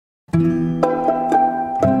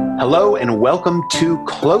Hello and welcome to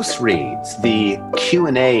Close Reads, the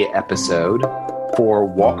Q&A episode for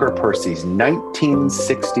Walker Percy's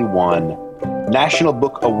 1961 National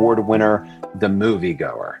Book Award winner, The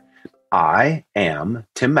Moviegoer. I am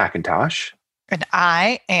Tim McIntosh. And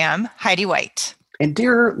I am Heidi White. And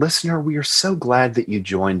dear listener, we are so glad that you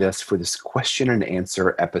joined us for this question and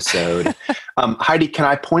answer episode. Heidi, can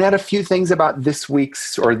I point out a few things about this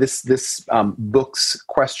week's or this book's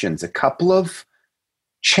questions? A couple of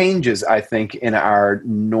changes, I think, in our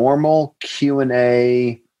normal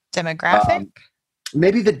Q&A. Demographic?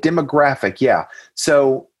 Maybe the demographic, yeah.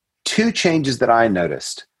 So 2 changes that I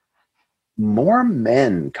noticed. More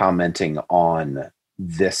men commenting on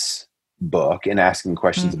this book and asking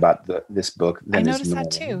questions about this book than I noticed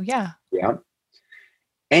that too, yeah. Yeah.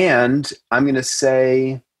 And I'm going to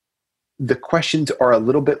say the questions are a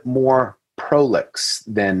little bit more prolix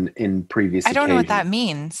than in previous I don't know what occasions. that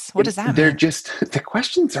means. What does that mean? They're just, the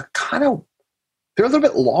questions are they're a little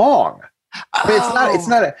bit long. I mean, it's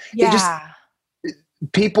not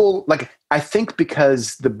people, like, I think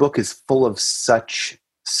because the book is full of such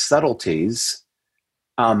subtleties,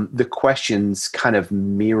 the questions kind of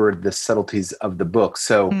mirrored the subtleties of the book.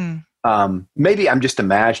 So maybe I'm just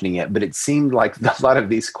imagining it, but it seemed like a lot of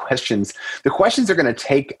these questions, the questions are going to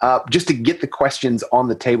take up, just to get the questions on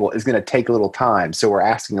the table is going to take a little time. So we're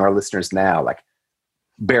asking our listeners now, like,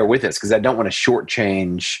 bear with us, because I don't want to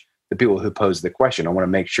shortchange the people who pose the question. I want to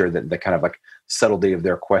make sure that the kind of like subtlety of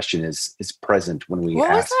their question is present when we ask.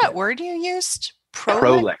 What was that word you used?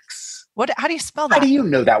 Prolix. How do you spell that? How do you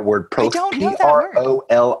know that word? Prolix. I don't know that word.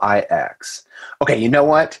 Prolix. Okay, you know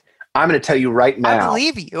what? I'm going to tell you right now. I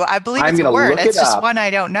believe you. I believe it's a word. It's just one I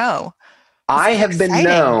don't know. I have been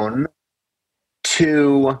known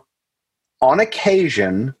to, on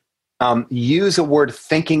occasion, use a word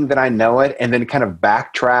thinking that I know it and then kind of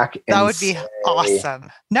backtrack. And that would be awesome.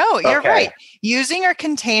 No, you're right. Using or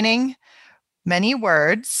containing many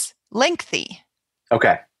words, lengthy.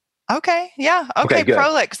 Okay. Yeah. Okay.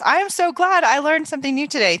 Prolix. I am so glad I learned something new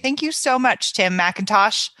today. Thank you so much, Tim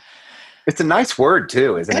McIntosh. It's a nice word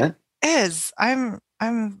too, isn't it? It is. I'm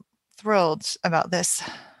thrilled about this.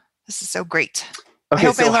 This is so great. Okay, I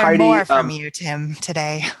hope I learned Heidi, more from you, Tim,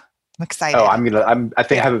 today. I'm excited. I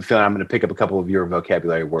have a feeling I'm going to pick up a couple of your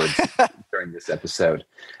vocabulary words during this episode.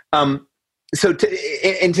 So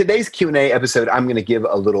in today's Q&A episode, I'm going to give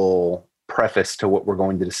a little preface to what we're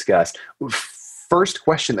going to discuss. First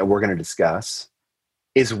question that we're going to discuss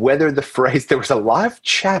is whether the phrase, there was a lot of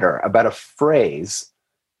chatter about a phrase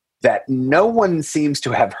that no one seems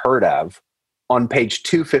to have heard of on page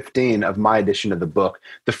 215 of my edition of the book.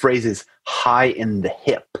 The phrase is high in the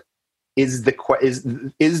hip. Is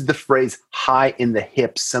the phrase high in the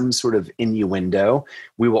hip some sort of innuendo?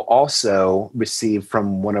 We will also receive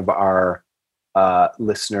from one of our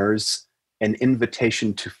listeners an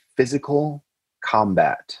invitation to physical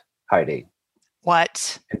combat, Heidi.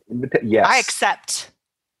 What? Yes. I accept.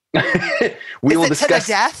 We will discuss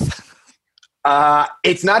to the death?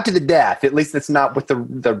 It's not to the death. At least that's not what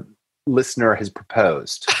the listener has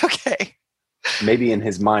proposed. Okay. Maybe in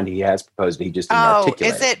his mind he has proposed it. He just didn't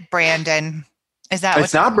articulate. Is it Brandon? Is that?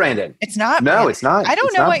 It's not Brandon. It's not. No, Brandon. it's not. I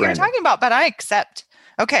don't know what you're talking about, but I accept.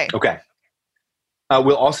 Okay.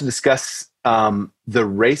 We'll also discuss the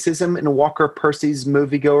racism in Walker Percy's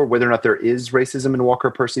Moviegoer, whether or not there is racism in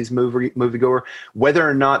Walker Percy's Moviegoer, whether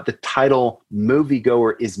or not the title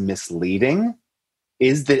Moviegoer is misleading.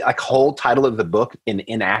 Is the whole title of the book an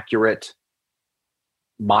inaccurate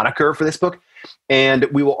moniker for this book? And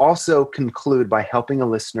we will also conclude by helping a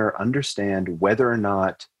listener understand whether or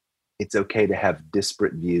not it's okay to have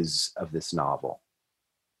disparate views of this novel.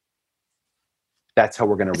 That's how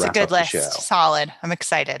we're going to wrap up the show. It's a good list. Solid. I'm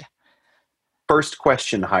excited. First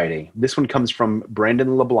question, Heidi. This one comes from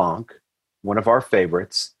Brandon LeBlanc, one of our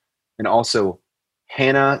favorites, and also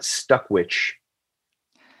Hannah Stuckwich.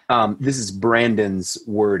 This is Brandon's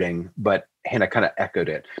wording, but Hannah kind of echoed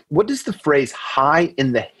it. What does the phrase high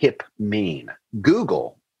in the hip mean?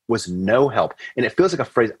 Google was no help. And it feels like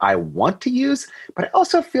a phrase I want to use, but it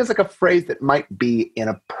also feels like a phrase that might be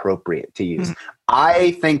inappropriate to use.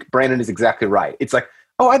 I think Brandon is exactly right. It's like,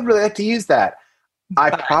 oh, I'd really like to use that. I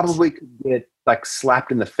probably could get like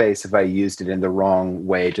slapped in the face if I used it in the wrong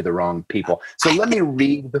way to the wrong people. So let me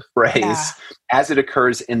read the phrase as it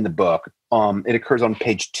occurs in the book. It occurs on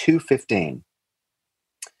page 215.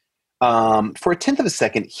 For a tenth of a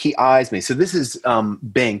second, he eyes me. So this is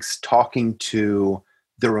Binks talking to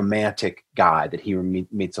the romantic guy that he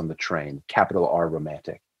meets on the train, capital R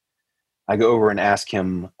romantic. I go over and ask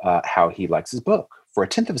him how he likes his book. For a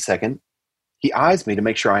tenth of a second, he eyes me to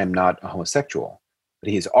make sure I am not a homosexual. but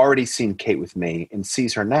he has already seen Kate with me and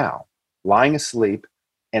sees her now, lying asleep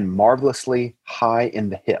and marvelously high in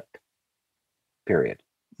the hip. Period.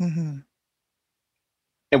 Mm-hmm.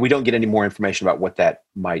 And we don't get any more information about what that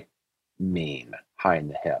might mean, high in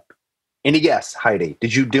the hip. Any guess, Heidi?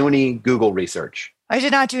 Did you do any Google research? I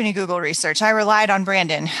did not do any Google research. I relied on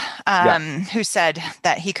Brandon, who said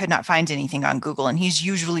that he could not find anything on Google, and he's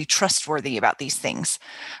usually trustworthy about these things.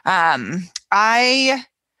 As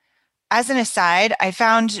an aside, I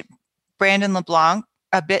found Brandon LeBlanc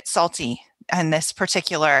a bit salty in this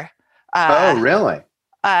particular really?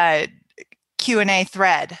 Q&A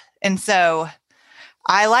thread. And so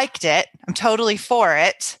I liked it. I'm totally for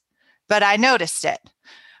it, but I noticed it.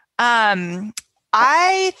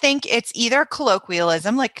 I think it's either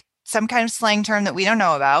colloquialism, like some kind of slang term that we don't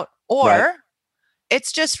know about, or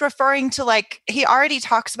it's just referring to, like, he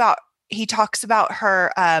talks about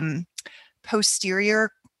her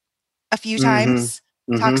posterior a few times.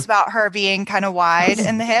 Talks about her being kind of wide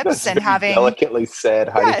in the hips and having delicately said,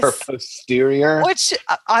 Heidi, her posterior, which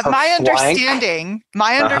my understanding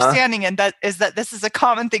and that is that this is a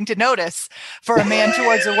common thing to notice for a man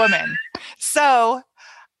towards a woman. So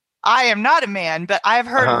I am not a man, but I've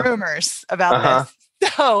heard rumors about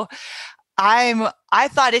this. So I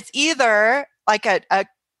thought it's either like a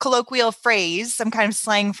colloquial phrase, some kind of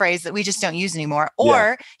slang phrase that we just don't use anymore,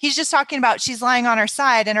 or he's just talking about she's lying on her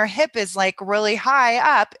side and her hip is like really high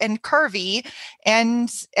up and curvy,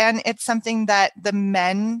 and it's something that the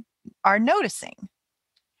men are noticing.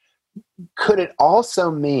 Could it also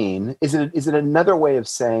mean, is it another way of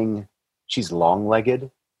saying she's long-legged?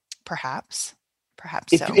 Perhaps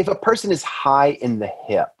so. If a person is high in the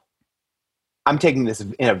hip, I'm taking this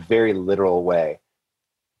in a very literal way.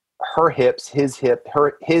 His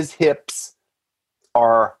hips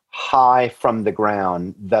are high from the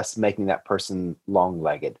ground, thus making that person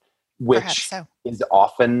long-legged, which is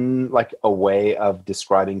often like a way of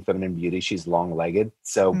describing feminine beauty. She's long-legged.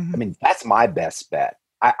 So, I mean, that's my best bet.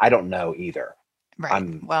 I don't know either.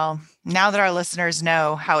 Right. Well, now that our listeners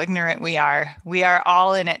know how ignorant we are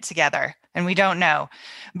all in it together and we don't know.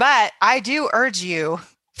 But I do urge you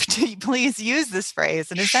to please use this phrase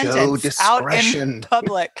in a sentence out in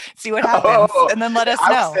public. See what happens, and then let us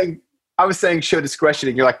know. I was saying show discretion,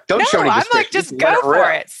 and you're like, don't show any discretion. I'm like, just go for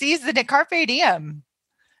it. Seize the carpe diem.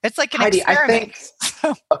 It's like an experiment.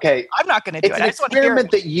 Okay, I'm not going to do it. It's an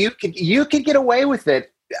experiment that you could get away with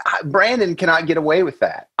it. Brandon cannot get away with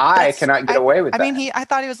that. I cannot get away with that. I mean, I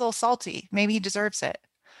thought he was a little salty. Maybe he deserves it.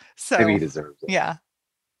 So maybe he deserves it. Yeah.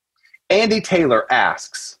 Andy Taylor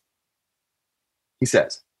asks. He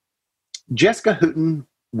says, Jessica Hooten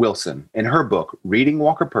Wilson, in her book, Reading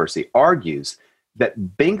Walker Percy, argues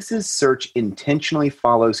that Binks's search intentionally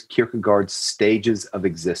follows Kierkegaard's stages of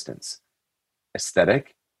existence: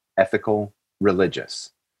 aesthetic, ethical,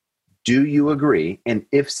 religious. Do you agree? And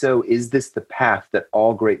if so, is this the path that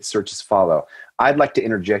all great searches follow? I'd like to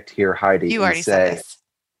interject here, Heidi. You already said this.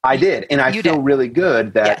 I did. And I feel really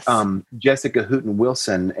good that Jessica Hooten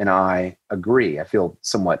Wilson and I agree. I feel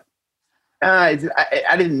somewhat I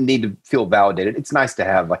didn't need to feel validated. It's nice to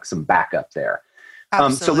have like some backup there.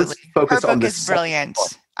 Absolutely. So let's focus on this. Her book is brilliant.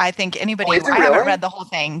 I think anybody, I haven't read the whole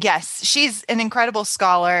thing. Yes, she's an incredible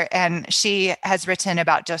scholar, and she has written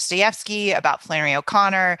about Dostoevsky, about Flannery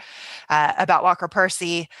O'Connor, about Walker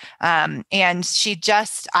Percy. And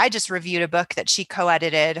I just reviewed a book that she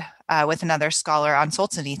co-edited with another scholar on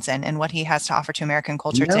Solzhenitsyn and what he has to offer to American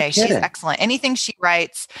culture today. Kidding. She's excellent. Anything she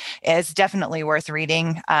writes is definitely worth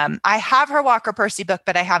reading. I have her Walker Percy book,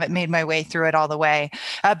 but I haven't made my way through it all the way.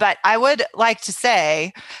 But I would like to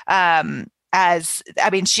say,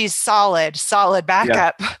 she's solid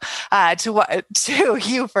backup to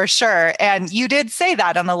you for sure. And you did say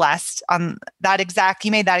that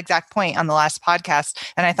you made that exact point on the last podcast,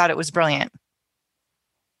 and I thought it was brilliant.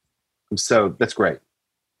 So that's great.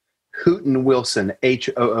 Hooten Wilson,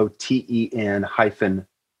 HOOTEN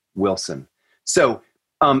Wilson. So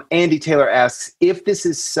Andy Taylor asks, if this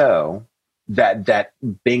is so, that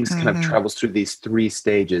Binks kind of travels through these three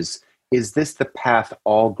stages, is this the path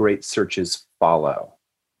all great searches follow?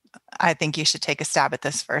 I think you should take a stab at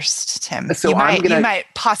this first, Tim. So you might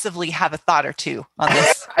possibly have a thought or two on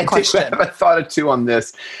this question. I have a thought or two on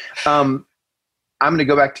this. I'm going to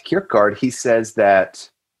go back to Kierkegaard. He says that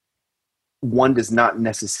one does not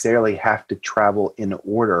necessarily have to travel in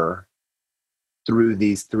order through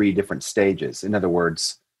these three different stages. In other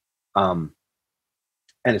words, an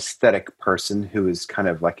aesthetic person who is kind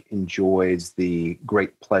of like enjoys the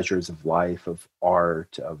great pleasures of life, of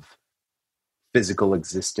art, of physical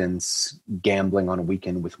existence, gambling on a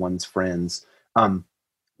weekend with one's friends,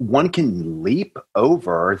 one can leap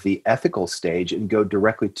over the ethical stage and go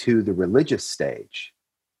directly to the religious stage.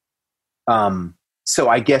 So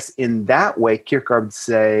I guess in that way, Kierkegaard would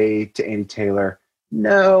say to Andy Taylor,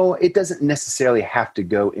 no, it doesn't necessarily have to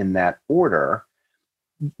go in that order.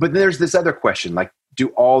 But there's this other question, like, do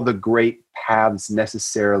all the great paths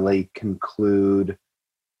necessarily conclude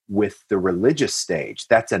with the religious stage?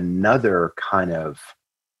 That's another kind of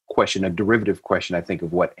question, a derivative question, I think,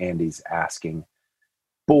 of what Andy's asking.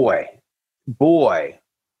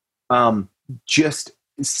 Just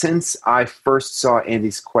since I first saw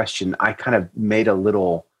Andy's question, I kind of made a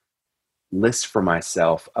little list for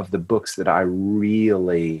myself of the books that I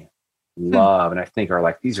really love and I think are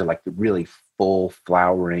like, these are like the really full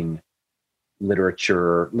flowering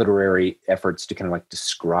literary efforts to kind of like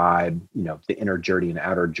describe, the inner journey and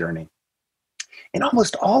outer journey. And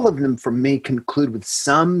almost all of them for me conclude with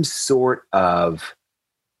some sort of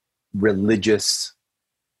religious,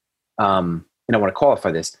 and I want to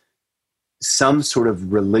qualify this, some sort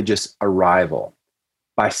of religious arrival.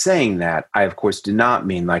 By saying that, I of course do not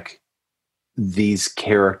mean like these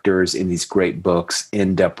characters in these great books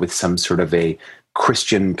end up with some sort of a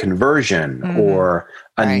Christian conversion or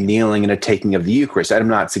a kneeling and a taking of the Eucharist. I'm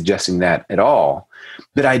not suggesting that at all.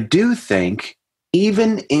 But I do think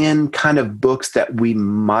even in kind of books that we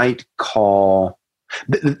might call,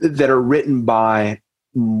 that are written by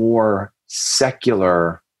more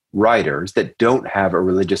secular writers that don't have a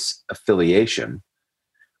religious affiliation,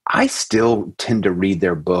 I still tend to read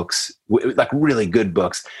their books, like really good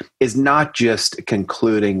books, is not just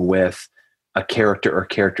concluding with a character or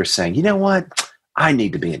characters saying, you know what, I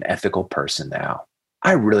need to be an ethical person now.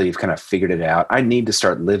 I really have kind of figured it out. I need to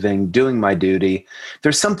start living, doing my duty.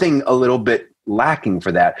 There's something a little bit lacking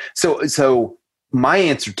for that. So my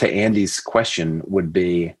answer to Andy's question would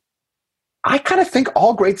be, I kind of think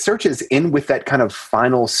all great searches end with that kind of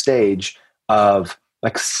final stage of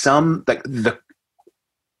like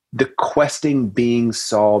the questing being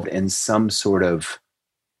solved in some sort of,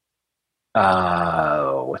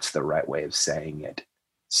 what's the right way of saying it?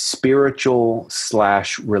 Spiritual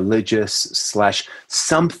 / religious /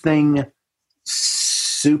 something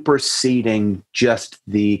superseding just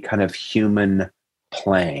the kind of human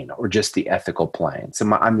plane or just the ethical plane. So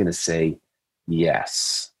I'm going to say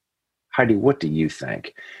yes. Heidi, what do you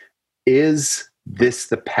think? Is this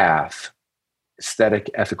the path, aesthetic,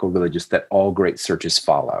 ethical, religious, that all great searches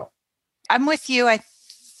follow? I'm with you. I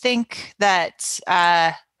think that,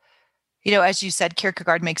 as you said,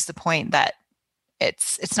 Kierkegaard makes the point that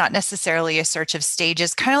it's not necessarily a search of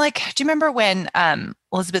stages. Kind of like, do you remember when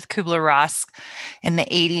Elizabeth Kubler-Ross in the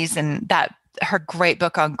 80s and that her great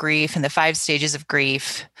book on grief and the 5 stages of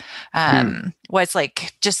grief was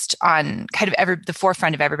like just on kind of the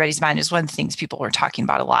forefront of everybody's mind. Is one of the things people were talking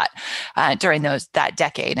about a lot during that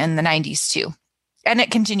decade and the 90s too. And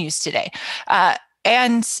it continues today.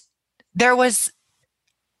 And there was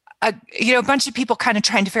a bunch of people kind of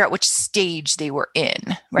trying to figure out which stage they were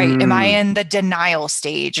in, right? Am I in the denial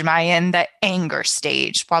stage? Am I in the anger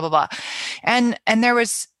stage? Blah, blah, blah. And there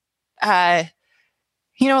was, a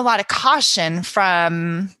lot of caution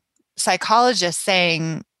from psychologists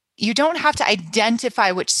saying, you don't have to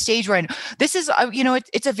identify which stage we're in. This is,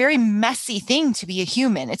 it's a very messy thing to be a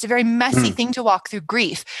human. It's a very messy thing to walk through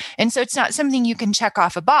grief. And so it's not something you can check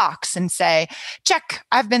off a box and say, check,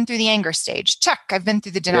 I've been through the anger stage. Check, I've been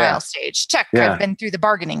through the denial stage. Check, I've been through the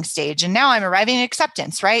bargaining stage. And now I'm arriving at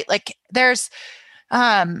acceptance, right? Like there's,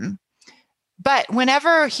 but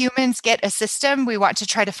whenever humans get a system, we want to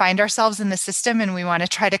try to find ourselves in the system and we want to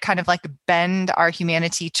try to kind of like bend our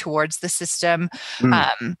humanity towards the system.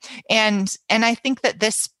 And I think that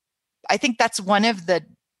that's one of the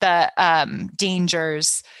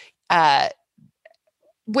dangers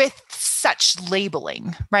with such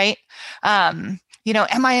labeling, right? Am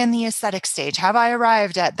I in the aesthetic stage? Have I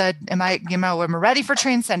arrived at am I ready for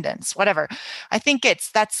transcendence? Whatever. I think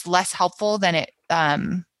that's less helpful than it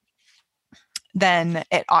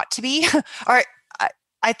ought to be. Or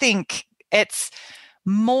I think it's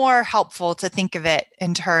more helpful to think of it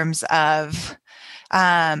in terms of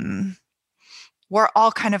we're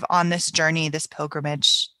all kind of on this journey, this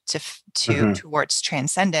pilgrimage towards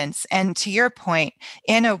transcendence. And to your point,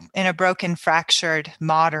 in a broken, fractured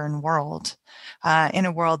modern world, in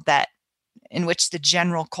a world in which the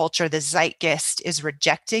general culture, the zeitgeist, is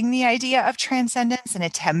rejecting the idea of transcendence and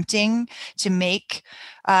attempting to make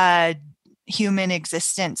human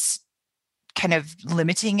existence, kind of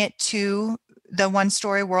limiting it to the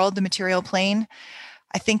one-story world, the material plane.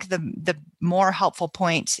 I think the more helpful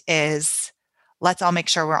point is, let's all make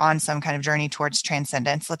sure we're on some kind of journey towards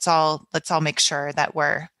transcendence. Let's all make sure that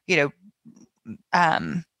we're,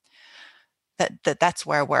 that's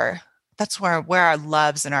where our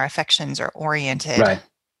loves and our affections are oriented. Right.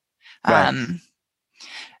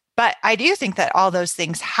 But I do think that all those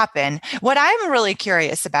things happen. What I'm really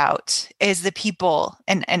curious about is the people,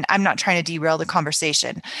 and I'm not trying to derail the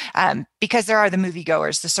conversation, because there are the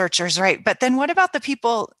moviegoers, the searchers, right? But then what about the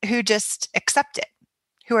people who just accept it,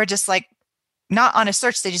 who are just like not on a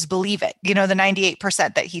search, they just believe it? You know, the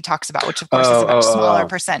 98% that he talks about, which of course is a much smaller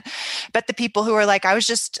percent. But the people who are like,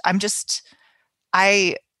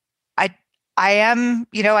 I am,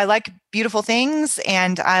 you know, I like beautiful things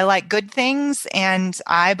and I like good things and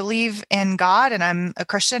I believe in God and I'm a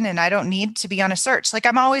Christian and I don't need to be on a search. Like,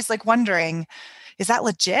 I'm always like wondering, is that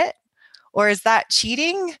legit or is that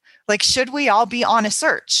cheating? Like, should we all be on a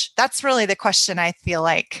search? That's really the question I feel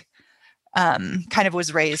like kind of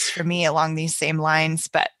was raised for me along these same lines.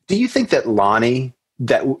 But do you think that Lonnie,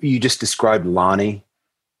 that you just described Lonnie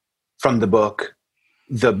from the book,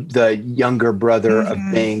 the younger brother of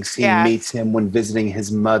Binks, he meets him when visiting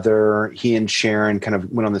his mother. He and Sharon kind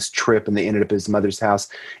of went on this trip and they ended up at his mother's house.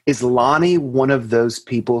 Is Lonnie one of those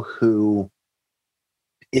people who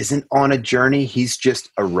isn't on a journey? He's just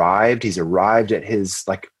arrived. He's arrived at his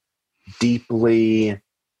like deeply,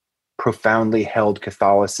 profoundly held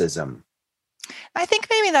Catholicism. I think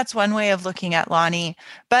maybe that's one way of looking at Lonnie,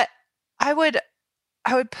 but I would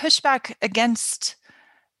push back against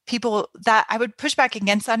people that I would push back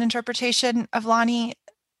against that interpretation of Lonnie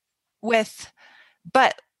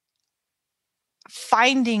but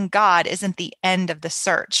finding God isn't the end of the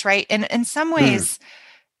search, right? And in some ways,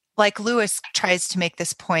 like Lewis tries to make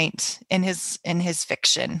this point in his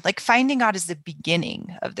fiction, like finding God is the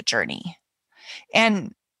beginning of the journey.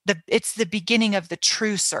 And it's the beginning of the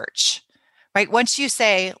true search, right? Once you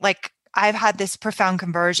say, like, I've had this profound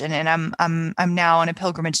conversion and I'm now on a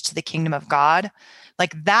pilgrimage to the kingdom of God,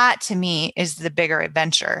 like that to me is the bigger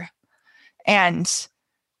adventure. And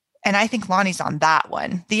I think Lonnie's on that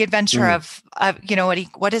one. The adventure of you know,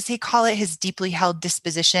 what does he call it? His deeply held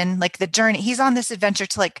disposition, like the journey. He's on this adventure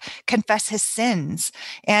to like confess his sins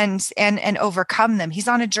and overcome them. He's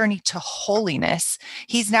on a journey to holiness.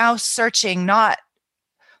 He's now searching not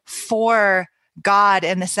for God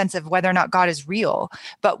in the sense of whether or not God is real,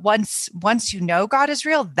 but once you know God is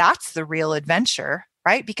real, that's the real adventure,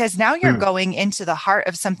 right? Because now you're going into the heart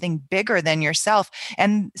of something bigger than yourself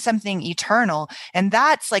and something eternal. And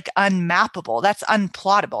that's like unmappable. That's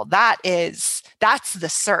unplottable. That's the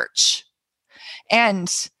search.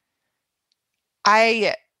 And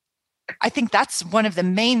I think that's one of the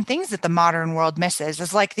main things that the modern world misses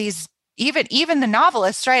is like these, even the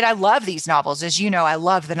novelists, right? I love these novels. As you know, I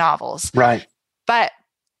love the novels. Right. But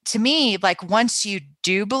to me, like once you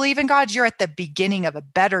do believe in God, you're at the beginning of a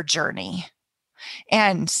better journey.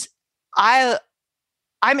 And I'm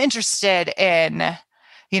interested in,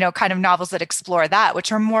 you know, kind of novels that explore that,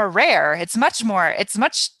 which are more rare. It's much more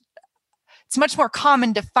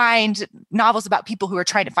common to find novels about people who are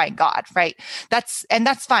trying to find God, right? That's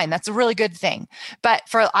fine. That's a really good thing. But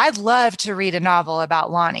I'd love to read a novel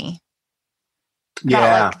about Lonnie.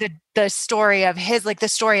 About like the story of his, like the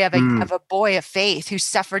story of a boy of faith who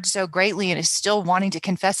suffered so greatly and is still wanting to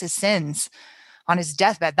confess his sins on his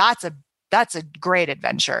deathbed. That's a great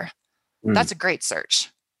adventure. That's a great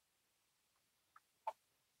search.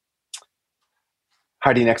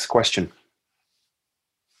 Heidi, next question.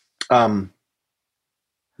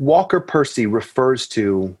 Walker Percy refers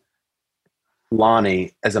to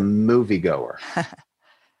Lonnie as a moviegoer.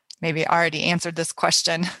 Maybe I already answered this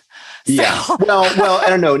question. Yeah. Well, I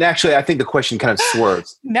don't know. And actually, I think the question kind of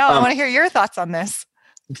swerves. No, I want to hear your thoughts on this.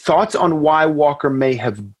 Thoughts on why Walker may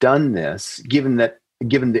have done this, given the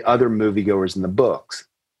other moviegoers in the books.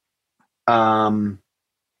 And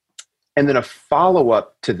then a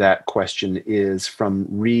follow-up to that question is from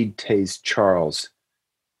Reed Tays Charles.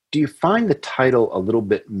 Do you find the title a little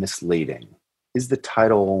bit misleading? Is the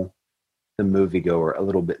title, The Moviegoer, a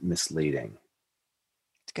little bit misleading?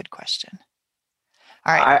 It's a good question.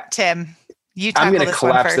 All right, Tim, you tackle I'm going to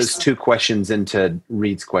collapse those two questions into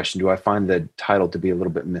Reed's question. Do I find the title to be a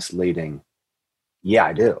little bit misleading? Yeah,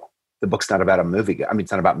 I do. The book's not about a movie. I mean,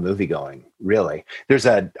 it's not about movie going, really.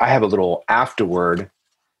 I have a little afterword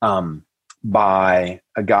by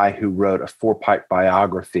a guy who wrote a 4-part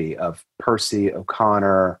biography of Percy,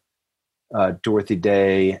 O'Connor, Dorothy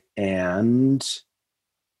Day, and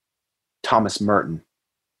Thomas Merton,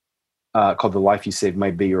 called The Life You Saved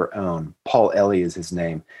Might Be Your Own. Paul Ellie is his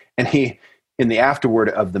name. And he, in the afterword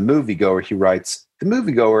of The Moviegoer, he writes, "The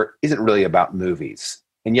Moviegoer isn't really about movies,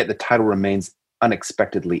 and yet the title remains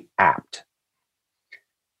unexpectedly apt."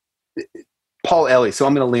 Paul Ellie. So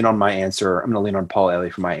I'm going to lean on my answer. I'm going to lean on Paul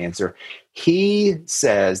Ellie for my answer. He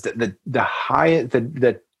says that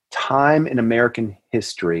the time in American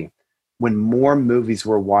history when more movies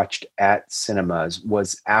were watched at cinemas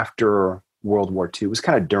was after World War II. It was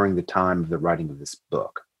kind of during the time of the writing of this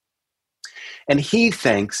book. And he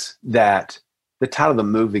thinks that the title of the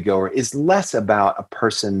moviegoer is less about a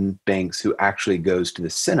person, Banks, who actually goes to the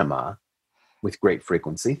cinema with great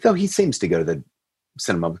frequency, though he seems to go to the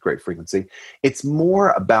cinema with great frequency. It's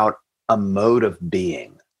more about a mode of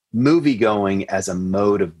being, movie going as a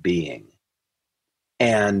mode of being.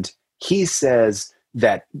 And he says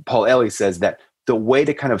that, Paul Elie says that the way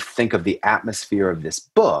to kind of think of the atmosphere of this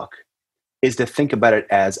book is to think about it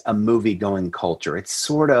as a movie going culture. It's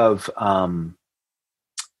sort of,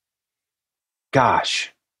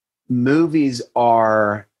 movies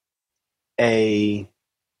are a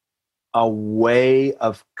way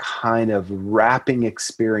of kind of wrapping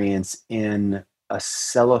experience in a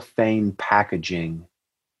cellophane packaging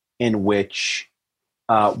in which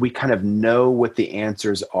we kind of know what the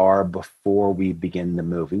answers are before we begin the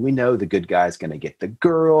movie. We know the good guy's going to get the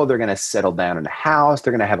girl. They're going to settle down in a house.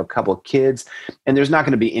 They're going to have a couple of kids. And there's not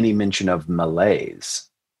going to be any mention of malaise.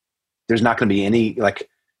 There's not going to be any like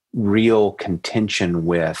real contention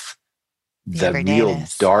with the real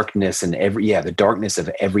darkness and the darkness of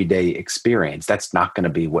everyday experience. That's not going to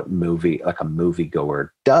be what a moviegoer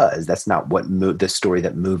does. That's not what the story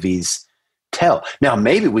that movies tell. Now,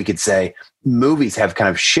 maybe we could say movies have kind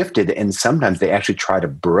of shifted and sometimes they actually try to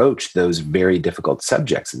broach those very difficult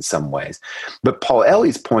subjects in some ways. But Paul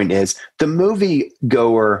Elie's point is the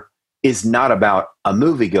moviegoer is not about a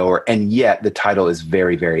moviegoer, and yet the title is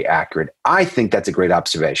very, very accurate. I think that's a great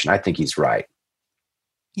observation. I think he's right.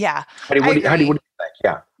 Yeah. What do you think?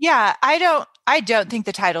 Yeah. Yeah. I don't think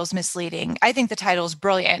the title's misleading. I think the title's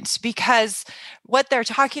brilliant because what they're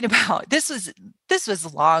talking about, this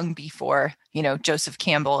was long before, Joseph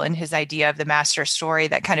Campbell and his idea of the master story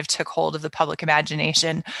that kind of took hold of the public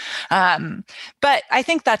imagination. But I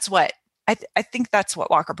think that's what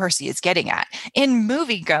Walker Percy is getting at. In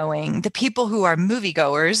moviegoing, the people who are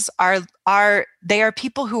moviegoers are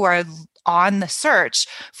people who are on the search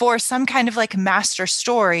for some kind of like master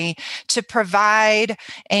story to provide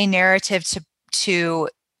a narrative to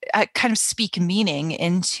kind of speak meaning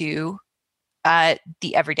into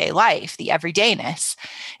the everyday life, the everydayness.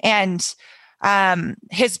 And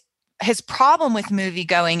his problem with movie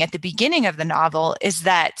going at the beginning of the novel is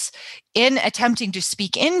that in attempting to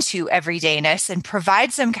speak into everydayness and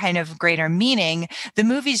provide some kind of greater meaning, the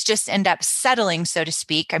movies just end up settling, so to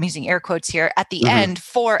speak, I'm using air quotes here, at the end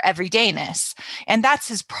for everydayness. And that's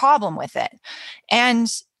his problem with it.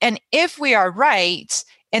 And if we are right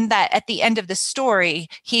in that at the end of the story,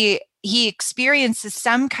 he experiences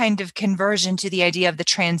some kind of conversion to the idea of the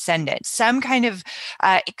transcendent, some kind of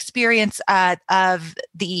experience of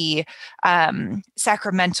the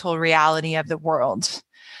sacramental reality of the world.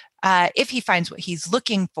 If he finds what he's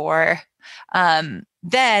looking for,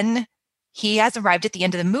 then he has arrived at the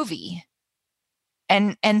end of the movie.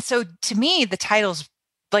 And so to me, the title's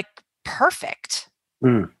like perfect.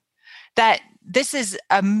 That this is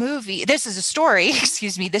a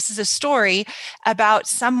story about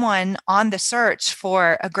someone on the search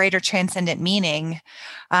for a greater transcendent meaning,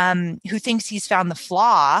 who thinks he's found the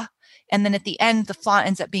flaw. And then at the end, the flaw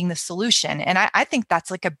ends up being the solution. And I think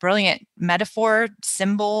that's like a brilliant metaphor,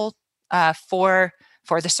 symbol for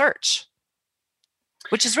the search,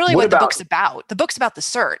 which is really what the book's about. The book's about the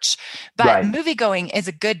search, but moviegoing is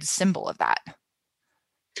a good symbol of that.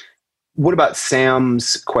 What about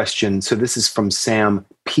Sam's question? So this is from Sam,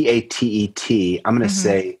 Patet. I'm going to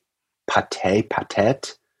say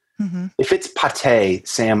patet. If it's pate,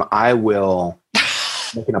 Sam, I will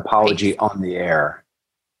make an apology on the air.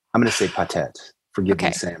 I'm going to say patet. Forgive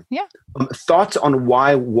me, Sam. Yeah. Thoughts on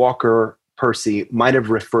why Walker Percy might have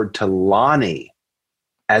referred to Lonnie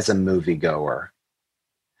as a moviegoer,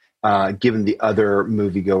 given the other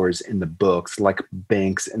moviegoers in the books, like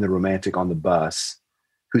Banks and the romantic on the bus,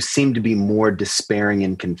 who seem to be more despairing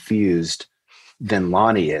and confused than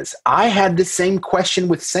Lonnie is. I had the same question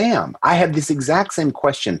with Sam. I had this exact same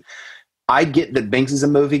question. I get that Banks is a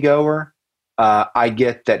moviegoer. I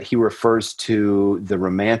get that he refers to the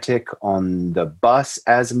romantic on the bus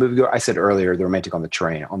as a moviegoer. I said earlier, the romantic on the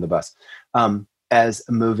train, on the bus, as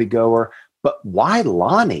a moviegoer. But why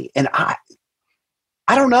Lonnie? And I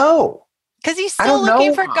don't know. Because he's still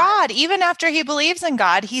looking for God. Even after he believes in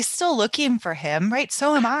God, he's still looking for him, right?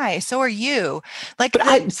 So am I. So are you. Like, but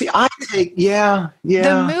the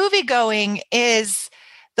movie going is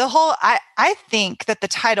the whole, I think that the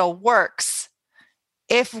title works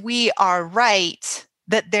if we are right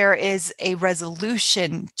that there is a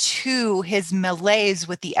resolution to his malaise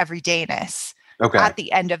with the everydayness at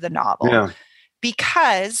the end of the novel.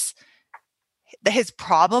 Because his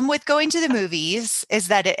problem with going to the movies is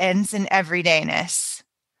that it ends in everydayness.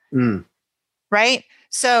 Right?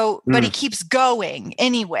 So, but he keeps going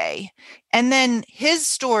anyway. And then his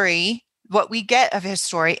story, what we get of his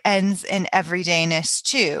story, ends in everydayness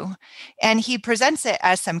too. And he presents it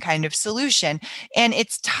as some kind of solution. And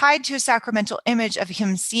it's tied to a sacramental image of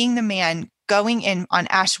him seeing the man going in on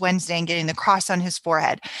Ash Wednesday and getting the cross on his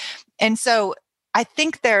forehead. And so I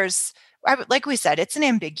think there's, like we said, it's an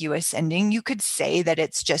ambiguous ending. You could say that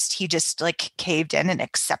it's just, he just like caved in and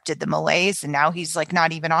accepted the malaise. And now he's like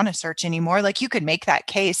not even on a search anymore. Like you could make that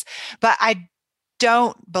case, but I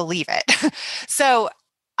don't believe it. So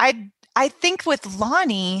I think with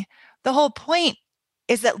Lonnie, the whole point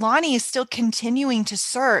is that Lonnie is still continuing to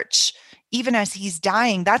search even as he's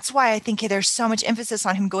dying. That's why I think there's so much emphasis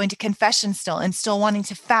on him going to confession still and still wanting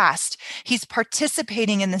to fast. He's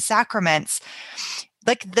participating in the sacraments.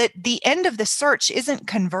 Like the end of the search isn't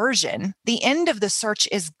conversion. The end of the search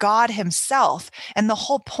is God himself. And the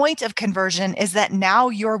whole point of conversion is that now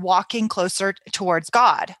you're walking closer towards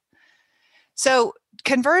God. So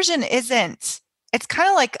conversion isn't, it's kind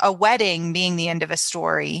of like a wedding being the end of a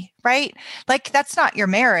story, right? Like that's not your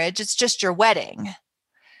marriage. It's just your wedding.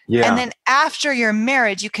 Yeah. And then after your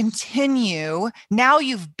marriage, you continue. Now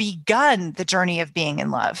you've begun the journey of being in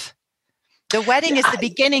love. The wedding is the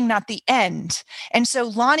beginning, not the end. And so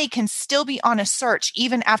Lonnie can still be on a search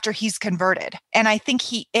even after he's converted. And I think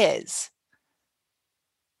he is.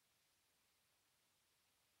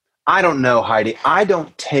 I don't know, Heidi. I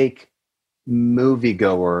don't take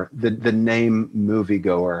moviegoer, the name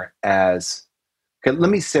moviegoer as, okay, let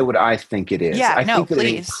me say what I think it is. I think that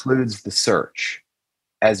it includes the search,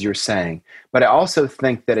 as you're saying. But I also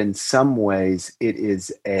think that in some ways it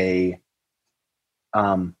is a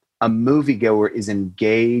moviegoer is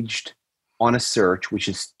engaged on a search, which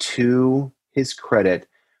is to his credit,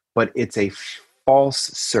 but it's a false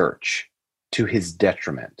search to his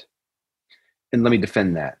detriment. And let me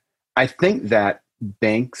defend that. I think that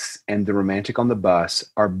Binks and the romantic on the bus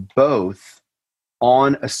are both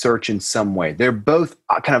on a search in some way. They're both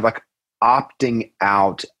kind of like opting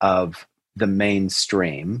out of the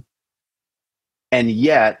mainstream. And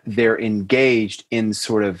yet they're engaged in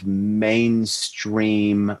sort of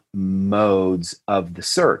mainstream modes of the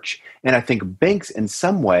search. And I think Binks, in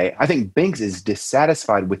some way, I think Binks is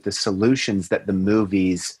dissatisfied with the solutions that the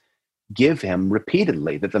movies give him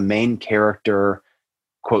repeatedly, that the main character,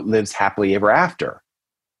 quote, lives happily ever after.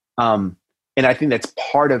 And I think that's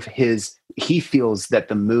part of he feels that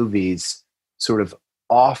the movies sort of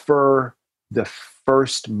offer the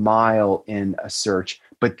first mile in a search,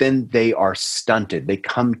 but then they are stunted. They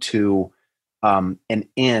come to an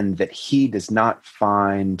end that he does not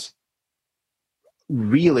find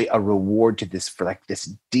really a reward to this, for like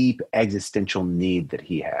this deep existential need that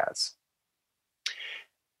he has.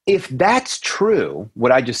 If that's true,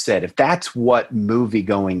 what I just said, if that's what movie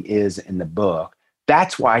going is in the book,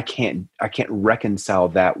 that's why I can't reconcile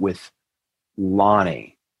that with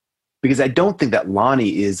Lonnie. Because I don't think that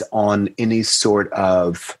Lonnie is on any sort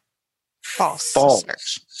of false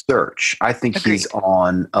search. I think Agreed. He's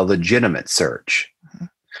on a legitimate search. Mm-hmm.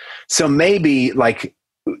 So maybe, like,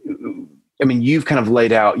 I mean, you've kind of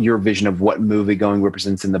laid out your vision of what movie going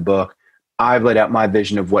represents in the book. I've laid out my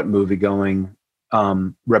vision of what movie going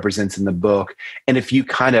represents in the book. And if you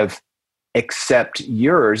kind of accept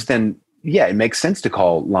yours, then yeah, it makes sense to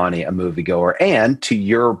call Lonnie a moviegoer. And to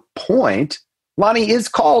your point, Lonnie is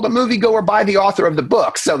called a moviegoer by the author of the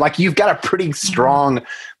book. So like you've got a pretty strong,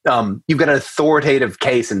 you've got an authoritative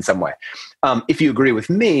case in some way. If you agree with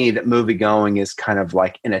me that moviegoing is kind of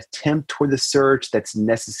like an attempt toward the search that's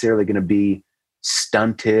necessarily going to be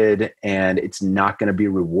stunted and it's not going to be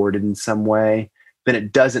rewarded in some way, then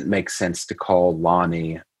it doesn't make sense to call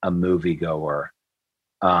Lonnie a moviegoer.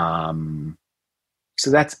 So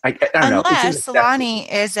that's, I don't know. Unless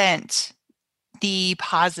Lonnie isn't the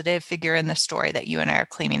positive figure in the story that you and I are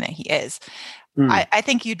claiming that he is. I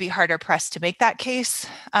think you'd be harder pressed to make that case.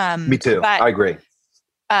 Me too. I agree.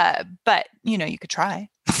 But, you could try.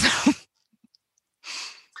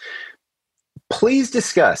 Please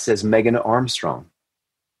discuss, says Megan Armstrong,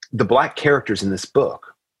 the Black characters in this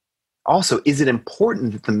book. Also, is it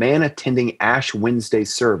important that the man attending Ash Wednesday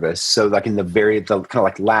service, so like in the kind of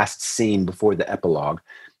like last scene before the epilogue,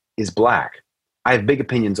 is Black? I have big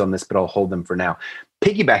opinions on this, but I'll hold them for now.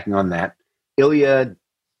 Piggybacking on that, Ilya,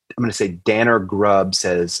 I'm going to say Danner Grubb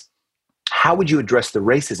says, how would you address the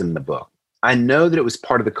racism in the book? I know that it was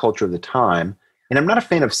part of the culture of the time, And I'm not a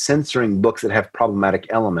fan of censoring books that have problematic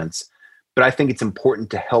elements, but I think it's important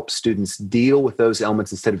to help students deal with those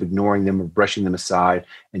elements instead of ignoring them or brushing them aside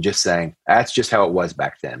and just saying, that's just how it was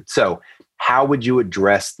back then. So how would you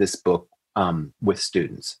address this book with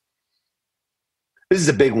students? This is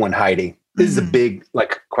a big one, Heidi. This is a big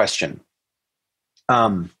question.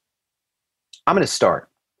 I'm going to start.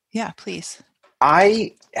 Yeah, please.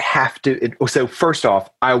 I have to. So first off,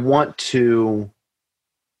 I want to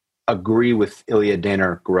agree with Ilya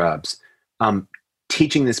Danner-Grubbs.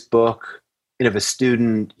 Teaching this book, and if a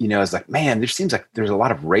student, is like, man, there seems like there's a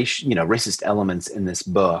lot of racist elements in this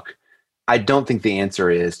book. I don't think the answer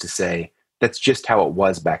is to say that's just how it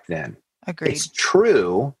was back then. Agreed. It's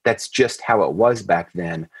true. That's just how it was back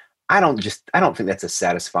then. I don't think that's a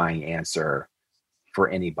satisfying answer for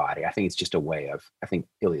anybody. I think it's just a way of, I think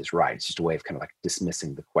Ilya's right. It's just a way of kind of like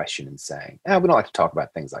dismissing the question and saying, we don't like to talk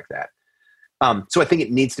about things like that. So I think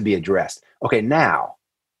it needs to be addressed. Okay, now,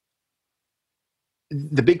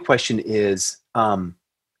 the big question is, are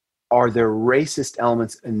there racist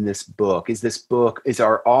elements in this book? Is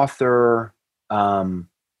our author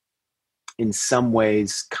in some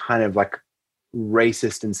ways kind of like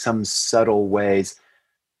racist in some subtle ways?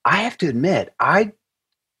 I have to admit, I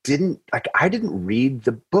didn't read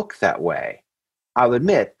the book that way. I'll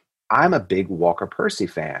admit, I'm a big Walker Percy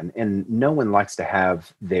fan, and no one likes to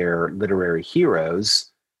have their literary heroes,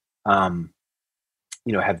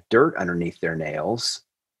 have dirt underneath their nails.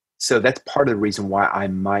 So that's part of the reason why I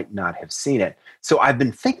might not have seen it. So I've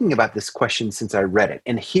been thinking about this question since I read it.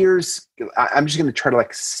 And I'm just going to try to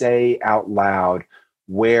say out loud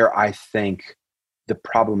where I think the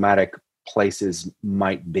problematic places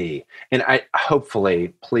might be. And I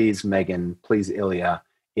hopefully, please, Megan, please, Ilya,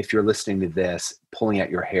 if you're listening to this, pulling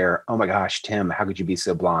out your hair, oh my gosh, Tim, how could you be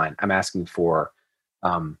so blind? I'm asking for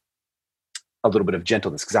a little bit of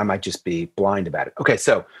gentleness because I might just be blind about it. Okay,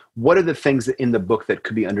 so what are the things in the book that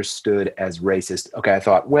could be understood as racist? Okay, I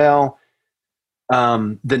thought,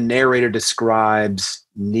 the narrator describes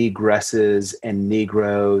negresses and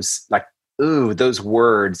Negroes, those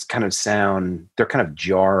words kind of they're kind of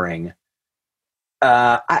jarring.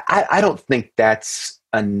 I don't think that's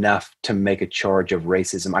enough to make a charge of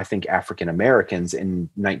racism. I think African Americans in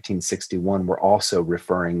 1961 were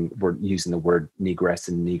using the word negress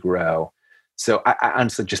and Negro. So I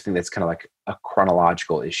honestly just think that's kind of like a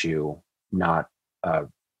chronological issue, not a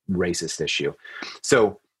racist issue.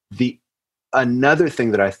 So another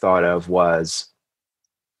thing that I thought of was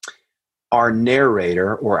our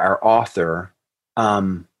narrator or our author.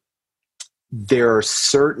 There are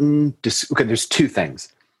there's two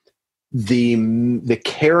things. The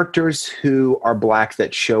characters who are Black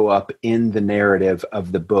that show up in the narrative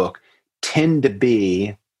of the book tend to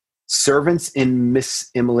be servants in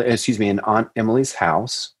in Aunt Emily's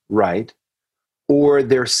house, right? Or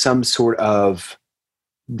they're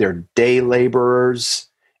they're day laborers.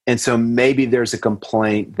 And so maybe there's a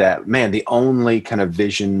complaint that, man, the only kind of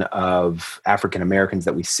vision of African Americans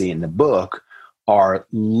that we see in the book are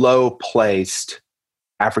low-placed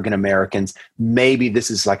African Americans. Maybe this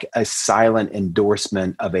is like a silent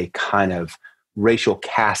endorsement of a kind of racial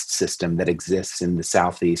caste system that exists in the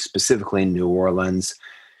Southeast, specifically in New Orleans.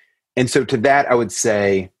 And so to that, I would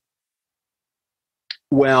say,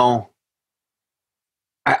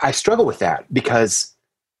 I struggle with that because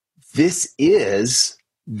this is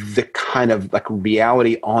the kind of like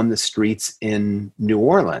reality on the streets in New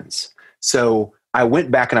Orleans. So I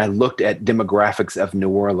went back and I looked at demographics of New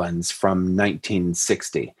Orleans from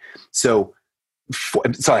 1960. So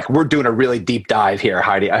we're doing a really deep dive here,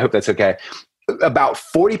 Heidi. I hope that's okay. About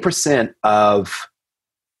 40% of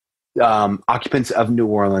occupants of New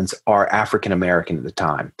Orleans are African American at the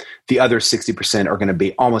time. The other 60% are going to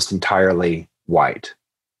be almost entirely white.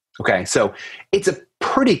 Okay, so it's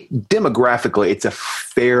demographically, it's a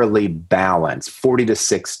fairly balanced 40 to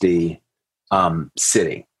 60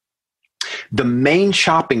 city. The main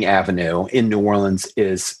shopping avenue in New Orleans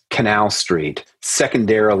is Canal Street.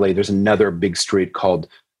 Secondarily, there's another big street called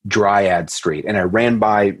Dryade Street. And I ran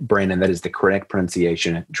by Brandon, that is the correct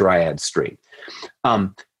pronunciation, Dryade Street.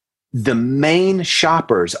 The main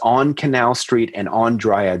shoppers on Canal Street and on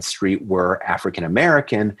Dryade Street were African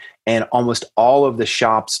American, and almost all of the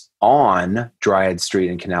shops on Dryade Street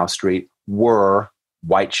and Canal Street were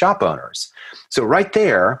white shop owners. So right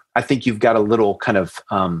there, I think you've got a little kind of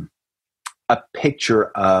a picture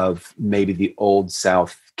of maybe the old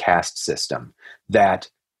South caste system, that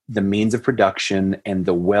the means of production and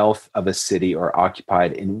the wealth of a city are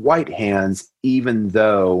occupied in white hands, even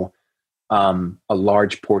though a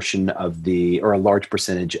large portion of a large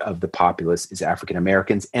percentage of the populace is African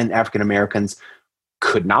Americans, and African Americans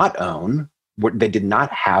could not own they did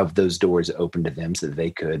not have those doors open to them so that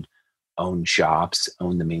they could own shops,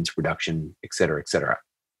 own the means of production, et cetera, et cetera.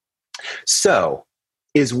 So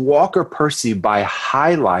is Walker Percy, by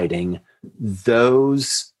highlighting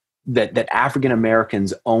those that African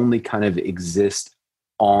Americans only kind of exist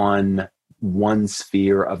on one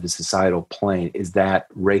sphere of the societal plane, is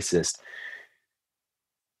that racist?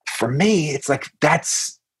 For me, it's like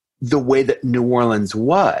that's the way that New Orleans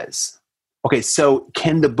was. Okay, so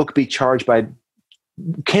can the book be charged as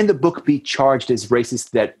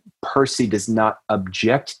racist that Percy does not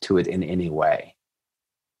object to it in any way?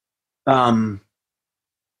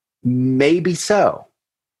 Maybe so.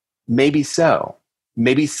 Maybe so.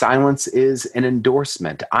 Maybe silence is an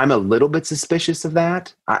endorsement. I'm a little bit suspicious of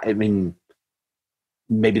that. I mean,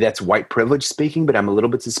 maybe that's white privilege speaking, but I'm a little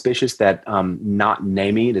bit suspicious that not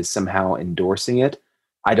naming it is somehow endorsing it.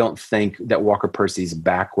 I don't think that Walker Percy's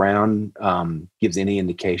background gives any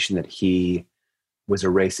indication that he was a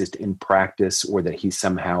racist in practice or that he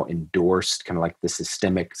somehow endorsed kind of like the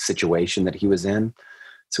systemic situation that he was in.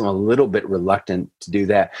 So I'm a little bit reluctant to do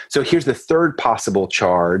that. So here's the third possible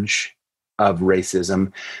charge of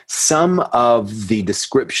racism. Some of the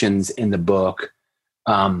descriptions in the book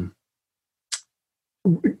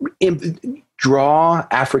draw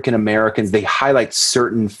African Americans, they highlight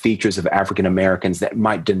certain features of African Americans that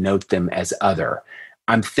might denote them as other.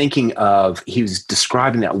 I'm thinking of, he was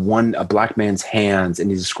describing a black man's hands, and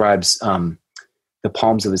he describes the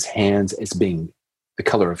palms of his hands as being the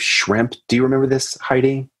color of shrimp. Do you remember this,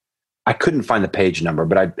 Heidi? I couldn't find the page number,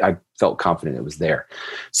 but I felt confident it was there.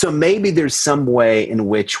 So maybe there's some way in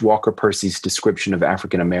which Walker Percy's description of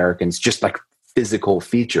African Americans, just like physical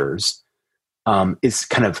features, is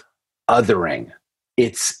kind of othering.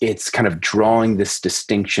 It's kind of drawing this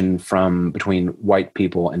distinction between white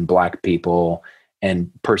people and black people, and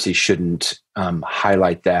Percy shouldn't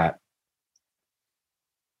highlight that.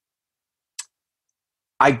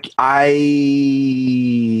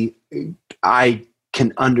 I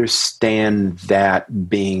can understand that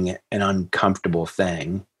being an uncomfortable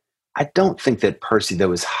thing. I don't think that Percy,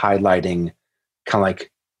 though, is highlighting kind of like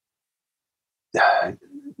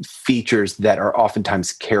features that are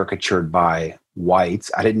oftentimes caricatured by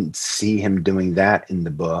whites. I didn't see him doing that in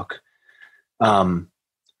the book.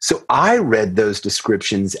 So I read those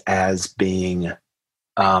descriptions as being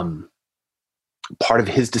part of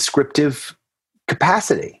his descriptive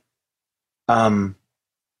capacity.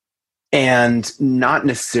 And not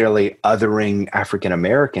necessarily othering African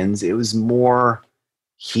Americans. It was more,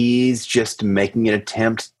 he's just making an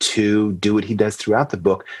attempt to do what he does throughout the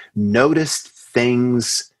book. Notice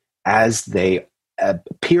things as they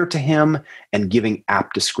appear to him and giving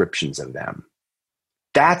apt descriptions of them.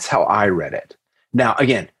 That's how I read it. Now,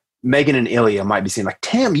 again, Megan and Ilya might be saying like,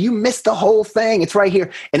 Tim, you missed the whole thing. It's right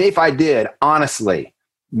here. And if I did, honestly,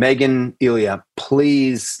 Megan, Ilya,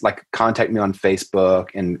 please contact me on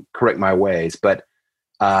Facebook and correct my ways. But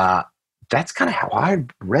that's kind of how I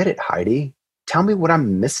read it, Heidi. Tell me what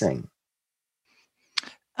I'm missing.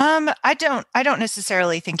 I don't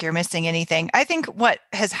necessarily think you're missing anything. I think what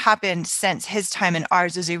has happened since his time and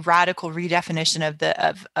ours is a radical redefinition of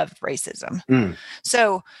racism.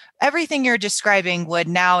 So everything you're describing would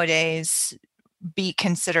nowadays be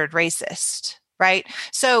considered racist, right?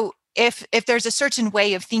 So if there's a certain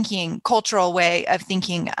way of thinking, cultural way of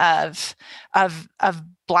thinking of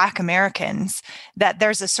Black Americans, that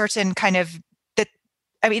there's a certain kind of that,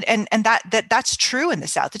 I mean, and that's true in the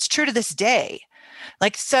South. It's true to this day.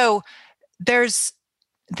 So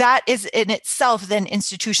that is in itself then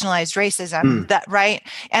institutionalized racism, that right?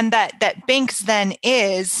 And that Banks then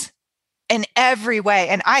is in every way,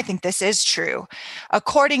 and I think this is true,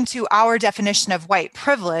 according to our definition of white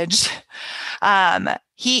privilege,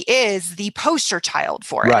 he is the poster child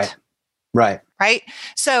for it. Right.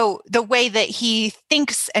 So the way that he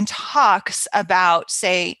thinks and talks about,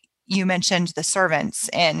 say, you mentioned the servants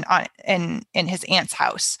in his aunt's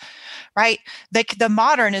house, right? The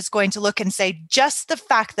modern is going to look and say, just the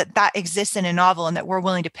fact that exists in a novel and that we're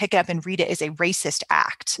willing to pick it up and read it is a racist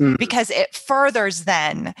act, because it furthers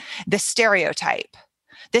then the stereotype,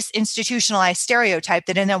 this institutionalized stereotype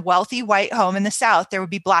that in a wealthy white home in the South, there would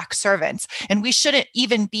be Black servants. And we shouldn't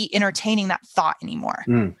even be entertaining that thought anymore.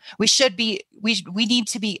 We need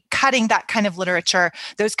to be cutting that kind of literature,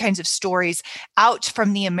 those kinds of stories out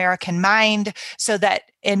from the American mind, so that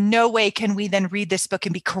in no way can we then read this book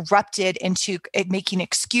and be corrupted into making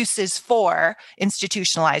excuses for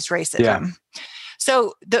institutionalized racism. Yeah.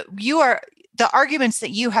 So the arguments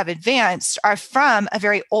that you have advanced are from a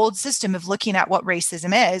very old system of looking at what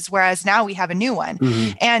racism is, whereas now we have a new one.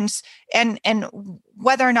 And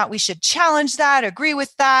whether or not we should challenge that, agree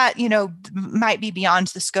with that, might be beyond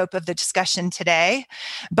the scope of the discussion today.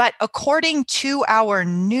 But according to our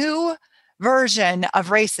new version of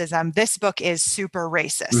racism, this book is super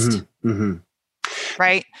racist.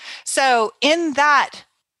 Right? So in that,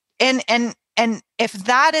 and if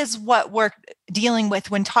that is what we're dealing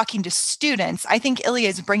with when talking to students, I think Ilya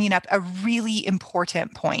is bringing up a really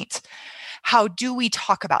important point. How do we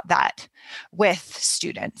talk about that with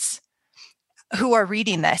students who are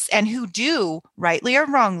reading this and who do, rightly or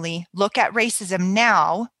wrongly, look at racism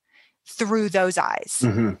now through those eyes?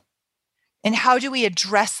 And how do we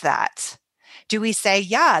address that? Do we say,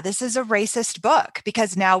 yeah, this is a racist book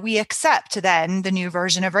because now we accept then the new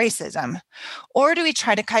version of racism? Or do we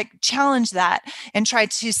try to challenge that and try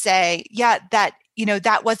to say, yeah, that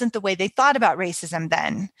wasn't the way they thought about racism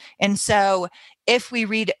then. And so if we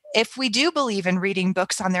do believe in reading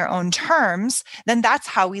books on their own terms, then that's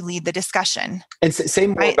how we lead the discussion. And say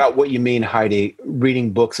more about what you mean, Heidi,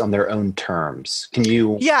 reading books on their own terms. Can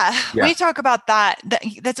you? Yeah. We talk about that.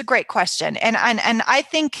 That's a great question. And I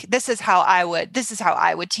think this is how I would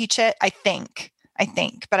teach it. I think,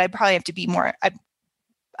 but I'd probably have to be more,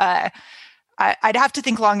 I'd have to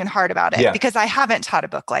think long and hard about it because I haven't taught a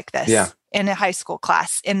book like this in a high school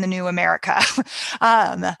class in the new America.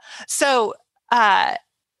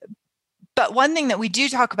 But one thing that we do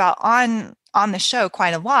talk about on the show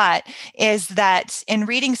quite a lot is that in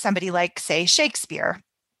reading somebody like, say, Shakespeare's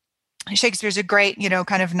a great,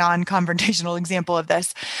 kind of non-confrontational example of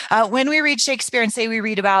this. When we read Shakespeare and say we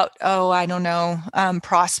read about,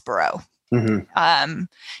 Prospero, in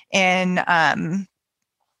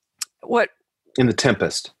The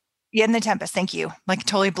Tempest. Yeah, in The Tempest. Thank you. Like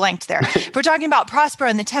totally blanked there. If we're talking about Prospero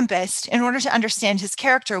in The Tempest, in order to understand his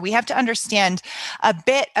character, we have to understand a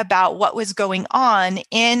bit about what was going on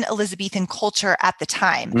in Elizabethan culture at the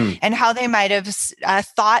time and how they might have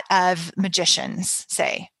thought of magicians,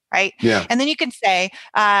 say. Right. Yeah. And then you can say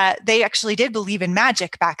they actually did believe in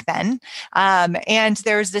magic back then. And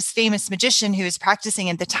there's this famous magician who was practicing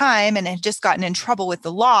at the time and had just gotten in trouble with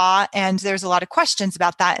the law. And there's a lot of questions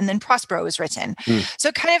about that. And then Prospero was written. So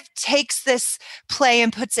it kind of takes this play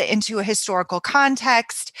and puts it into a historical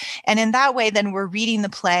context. And in that way, then we're reading the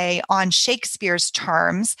play on Shakespeare's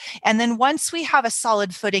terms. And then once we have a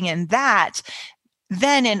solid footing in that,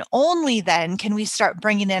 then and only then can we start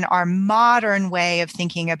bringing in our modern way of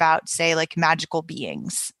thinking about, say, like magical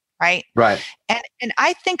beings, right? Right. And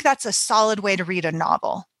I think that's a solid way to read a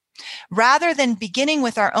novel. Rather than beginning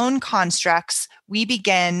with our own constructs, we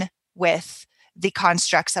begin with the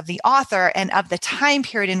constructs of the author and of the time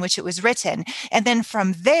period in which it was written. And then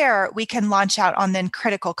from there, we can launch out on then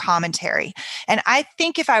critical commentary. And I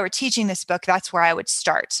think if I were teaching this book, that's where I would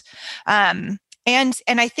start. And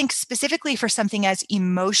I think specifically for something as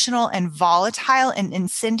emotional and volatile and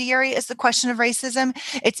incendiary as the question of racism,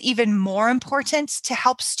 it's even more important to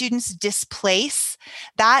help students displace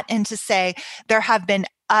that and to say there have been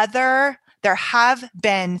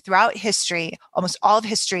throughout history, almost all of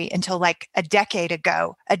history until like a decade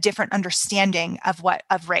ago, a different understanding of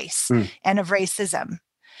race and of racism.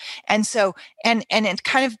 And so, and it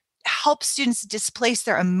kind of help students displace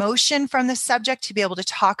their emotion from the subject to be able to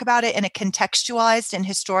talk about it in a contextualized and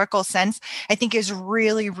historical sense, I think is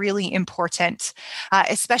really, really important,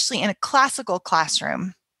 especially in a classical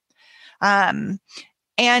classroom. And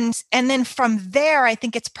then from there, I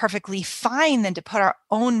think it's perfectly fine then to put our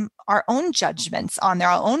own judgments on there,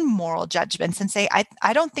 our own moral judgments, and say,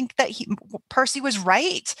 I don't think that Percy was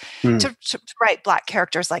right to write Black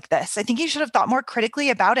characters like this. I think he should have thought more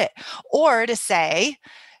critically about it, or to say,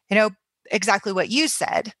 exactly what you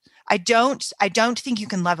said. I don't think you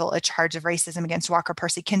can level a charge of racism against Walker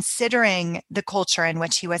Percy, considering the culture in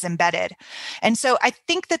which he was embedded. And so I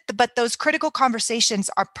think that, but those critical conversations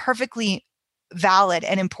are perfectly valid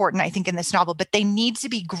and important, I think, in this novel, but they need to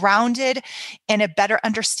be grounded in a better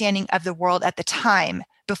understanding of the world at the time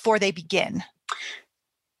before they begin.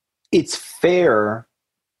 It's fair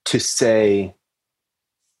to say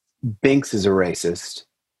Binks is a racist.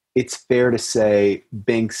 It's fair to say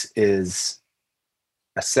Binks is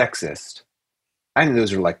a sexist. I think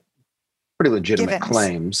those are like pretty legitimate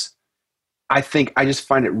claims. I think I just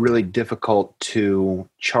find it really difficult to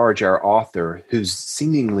charge our author, who's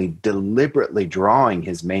seemingly deliberately drawing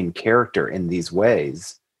his main character in these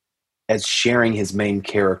ways, as sharing his main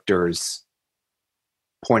character's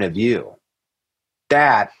point of view.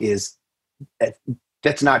 That is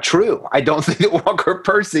That's not true. I don't think that Walker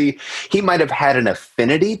Percy, he might have had an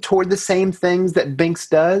affinity toward the same things that Binks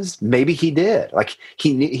does. Maybe he did. Like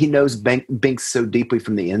he knows Binks so deeply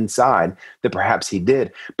from the inside that perhaps he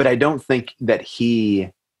did. But I don't think that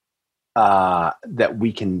that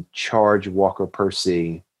we can charge Walker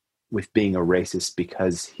Percy with being a racist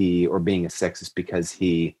or being a sexist because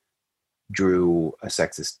he drew a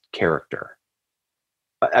sexist character.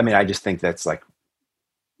 I mean, I just think that's like,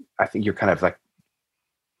 I think you're kind of like,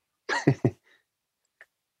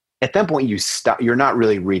 at that point you stop. You're not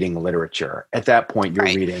really reading literature. At that point, you're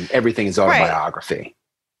reading everything is autobiography.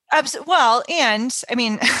 Right. Well, and I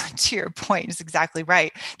mean, to your point, is exactly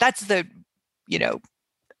right. That's the,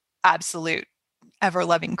 absolute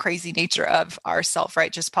ever-loving crazy nature of our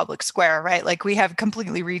self-righteous public square, right? Like we have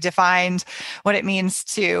completely redefined what it means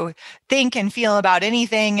to think and feel about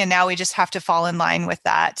anything, and now we just have to fall in line with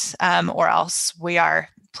that, or else we are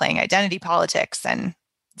playing identity politics. And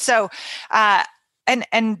so,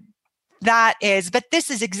 and that is, but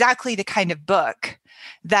this is exactly the kind of book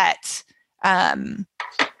that that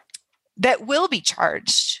will be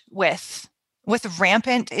charged with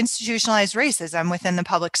rampant institutionalized racism within the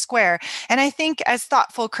public square. And I think as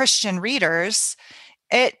thoughtful Christian readers,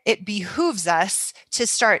 it behooves us to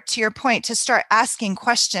start, to your point, to start asking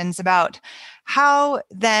questions about how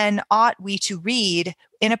then ought we to read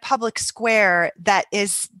in a public square that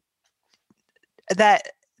has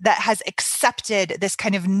accepted this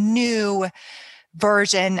kind of new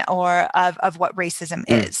version of what racism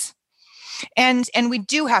is. And we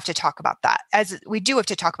do have to talk about that,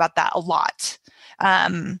 a lot.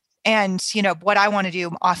 And, what I want to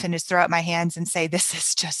do often is throw up my hands and say, this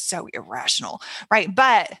is just so irrational, right?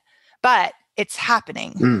 But it's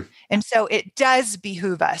happening. And so it does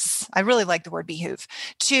behoove us. I really like the word behoove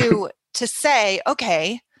to say,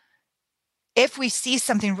 okay, if we see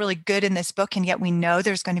something really good in this book, and yet we know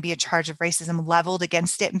there's going to be a charge of racism leveled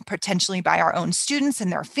against it, and potentially by our own students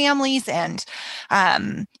and their families, and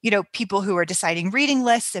people who are deciding reading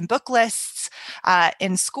lists and book lists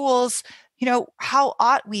in schools, how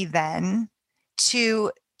ought we then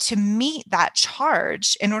to meet that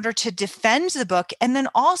charge in order to defend the book, and then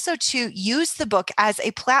also to use the book as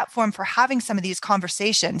a platform for having some of these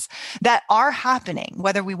conversations that are happening,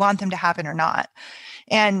 whether we want them to happen or not.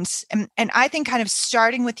 And I think kind of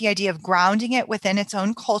starting with the idea of grounding it within its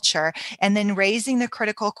own culture, and then raising the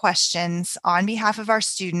critical questions on behalf of our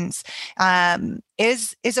students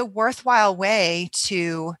is a worthwhile way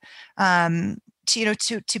to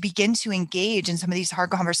begin to engage in some of these hard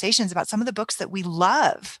conversations about some of the books that we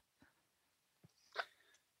love.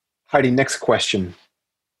 Heidi, next question.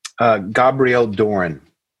 Gabrielle Doran.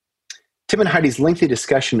 Tim and Heidi's lengthy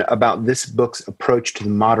discussion about this book's approach to the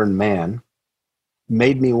modern man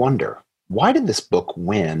made me wonder, why did this book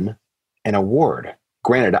win an award?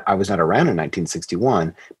 Granted, I was not around in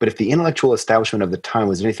 1961, but if the intellectual establishment of the time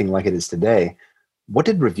was anything like it is today, what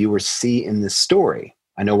did reviewers see in this story?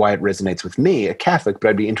 I know why it resonates with me, a Catholic, but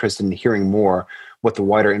I'd be interested in hearing more what the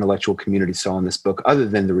wider intellectual community saw in this book, other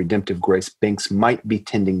than the redemptive grace Binks might be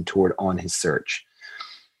tending toward on his search.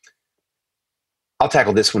 I'll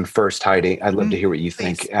tackle this one first, Heidi. I'd love to hear what you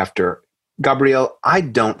think after. Gabrielle, I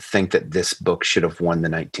don't think that this book should have won the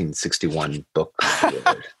 1961 book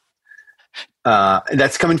award.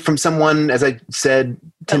 That's coming from someone, as I said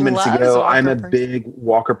 10 minutes ago, I'm a big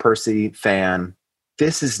Walker Percy fan.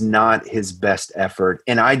 This is not his best effort,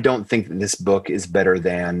 and I don't think that this book is better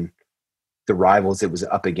than the rivals it was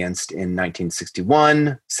up against in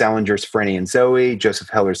 1961, Salinger's Franny and Zooey, Joseph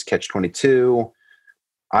Heller's Catch-22,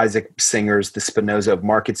 Isaac Singer's The Spinoza of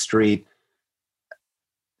Market Street.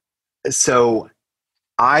 So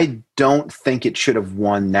I don't think it should have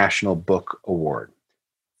won National Book Award.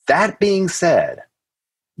 That being said,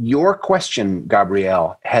 your question,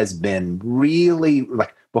 Gabrielle, has been really,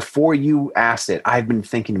 like, before you asked it, I've been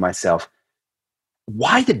thinking to myself,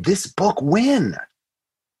 why did this book win?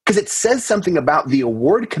 Because it says something about the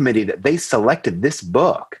award committee that they selected this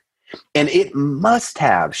book. And it must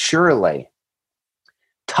have, surely,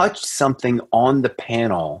 touched something on the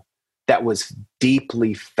panel that was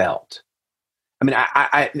deeply felt. I mean,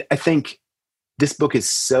 I think this book is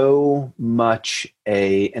so much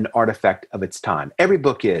an artifact of its time. Every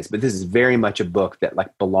book is, but this is very much a book that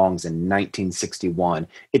belongs in 1961.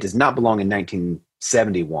 It does not belong in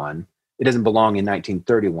 1971. It doesn't belong in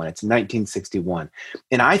 1931. It's 1961.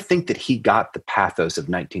 And I think that he got the pathos of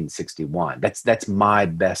 1961. That's my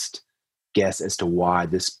best guess as to why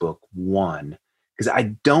this book won. Because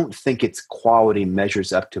I don't think its quality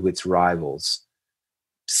measures up to its rivals.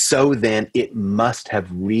 So then it must have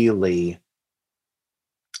really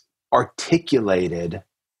articulated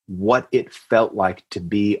what it felt like to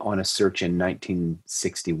be on a search in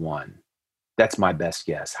 1961. That's my best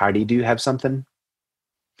guess. Heidi, do you have something?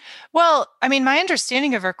 Well, I mean, my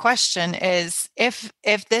understanding of her question is if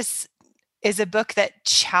this is a book that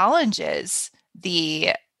challenges the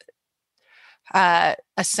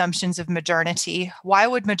assumptions of modernity, why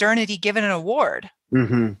would modernity give it an award?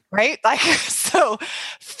 Mm-hmm. Right? Like, so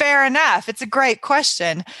fair enough. It's a great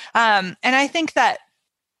question. And I think that,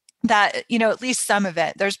 at least some of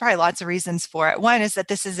it, there's probably lots of reasons for it. One is that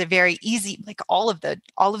this is a very easy, like all of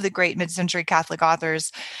the great mid-century Catholic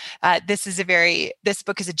authors, this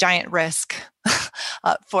book is a giant risk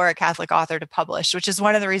for a Catholic author to publish, which is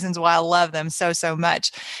one of the reasons why I love them so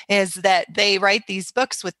much, is that they write these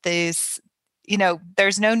books with these,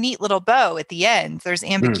 there's no neat little bow at the end. There's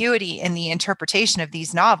ambiguity in the interpretation of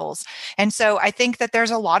these novels. And so I think that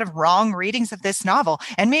there's a lot of wrong readings of this novel.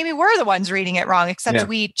 And maybe we're the ones reading it wrong, except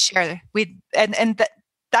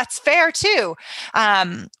that's fair too.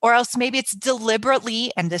 Or else maybe it's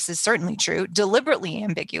deliberately, and this is certainly true, deliberately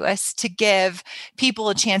ambiguous to give people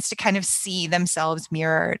a chance to kind of see themselves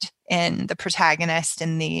mirrored in the protagonist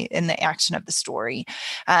in the action of the story.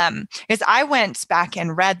 Because I went back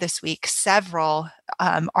and read this week several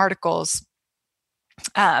articles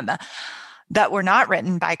that were not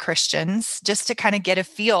written by Christians, just to kind of get a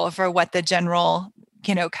feel for what the general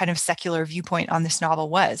kind of secular viewpoint on this novel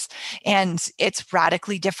was. And it's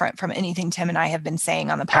radically different from anything Tim and I have been saying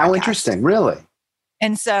on the podcast. How interesting, really?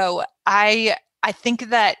 And so I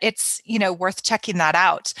think that it's, worth checking that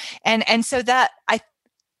out. And so that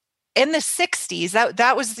in the 60s,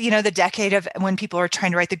 that was, the decade of when people were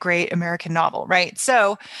trying to write the great American novel, right?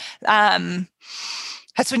 So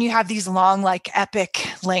that's when you have these long, like epic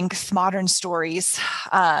length modern stories.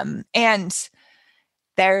 And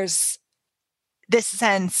there's this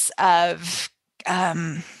sense of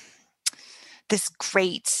this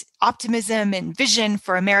great optimism and vision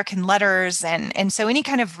for American letters. And so any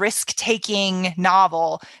kind of risk-taking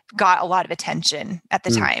novel got a lot of attention at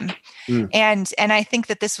the time. And I think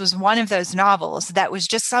that this was one of those novels that was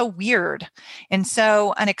just so weird and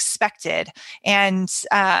so unexpected and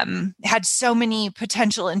had so many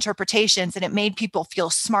potential interpretations, and it made people feel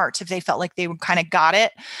smart if they felt like they kind of got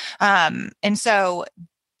it. And so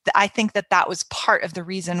I think that was part of the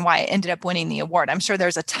reason why it ended up winning the award. I'm sure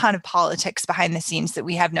there's a ton of politics behind the scenes that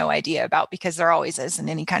we have no idea about, because there always is in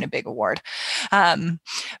any kind of big award.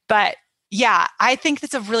 But yeah, I think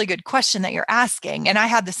that's a really good question that you're asking. And I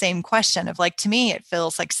had the same question of, like, to me, it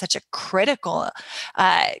feels like such a critical,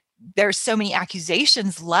 there's so many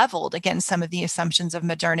accusations leveled against some of the assumptions of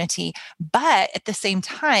modernity. But at the same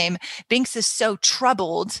time, Binks is so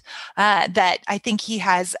troubled that I think he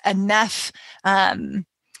has enough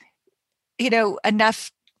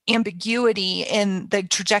enough ambiguity in the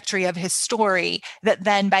trajectory of his story that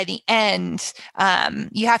then by the end,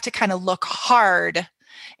 you have to kind of look hard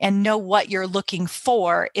and know what you're looking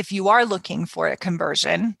for if you are looking for a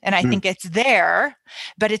conversion. And I think it's there,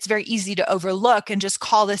 but it's very easy to overlook and just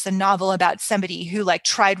call this a novel about somebody who like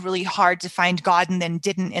tried really hard to find God and then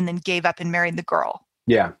didn't, and then gave up and married the girl.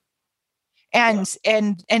 Yeah. And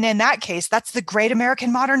in that case, that's the great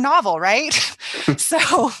American modern novel, right?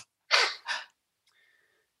 So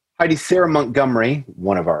Heidi, Sarah Montgomery,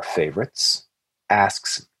 one of our favorites,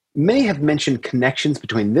 asks, many have mentioned connections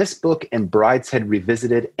between this book and Brideshead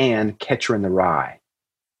Revisited and Catcher in the Rye.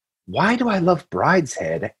 Why do I love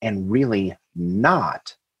Brideshead and really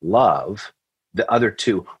not love the other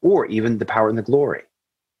two, or even The Power and the Glory?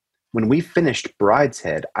 When we finished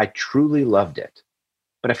Brideshead, I truly loved it,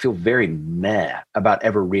 but I feel very meh about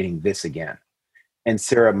ever reading this again. And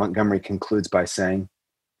Sarah Montgomery concludes by saying,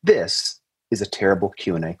 this is a terrible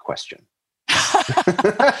Q&A question.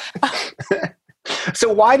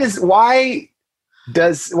 So why do you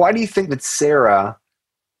think that Sarah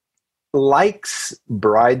likes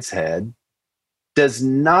Brideshead, does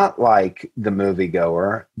not like The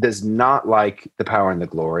Moviegoer, does not like The Power and the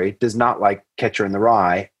Glory, does not like Catcher in the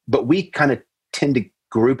Rye, but we kind of tend to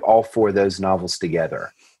group all four of those novels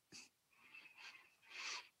together?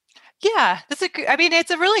 Yeah,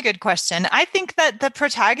 it's a really good question. I think that the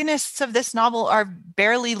protagonists of this novel are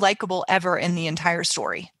barely likable ever in the entire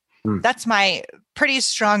story. That's my pretty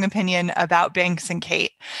strong opinion about Binks and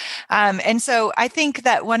Kate. And so I think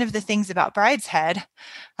that one of the things about Brideshead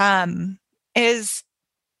is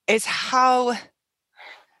how,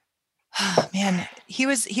 oh man, he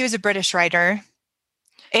was a British writer,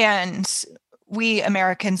 and we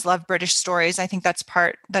Americans love British stories. I think that's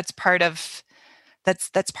part of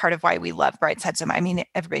why we love Brideshead so much. I mean,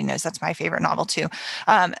 everybody knows that's my favorite novel too.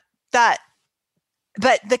 But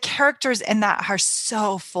the characters in that are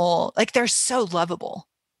so full, like they're so lovable.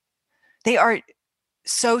 They are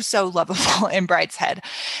so lovable in Brideshead.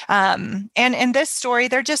 And in this story,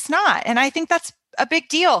 they're just not. And I think that's a big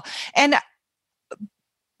deal. And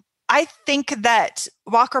I think that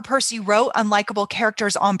Walker Percy wrote unlikable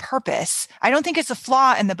characters on purpose. I don't think it's a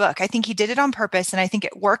flaw in the book. I think he did it on purpose, and I think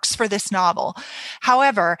it works for this novel.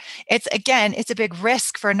 However, it's a big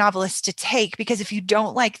risk for a novelist to take, because if you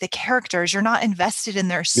don't like the characters, you're not invested in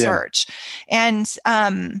their search. Yeah.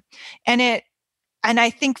 And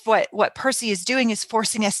I think what Percy is doing is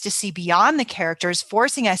forcing us to see beyond the characters,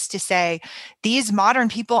 forcing us to say, these modern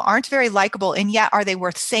people aren't very likable, and yet are they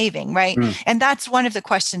worth saving, right? And that's one of the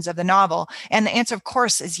questions of the novel. And the answer, of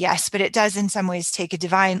course, is yes, but it does in some ways take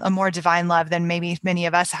a more divine love than maybe many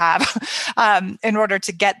of us have in order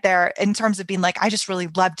to get there, in terms of being like, I just really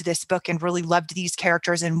loved this book and really loved these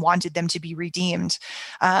characters and wanted them to be redeemed.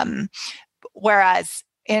 Whereas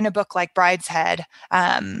in a book like Brideshead,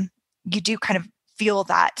 you do kind of feel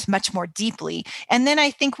that much more deeply. And then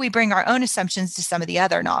I think we bring our own assumptions to some of the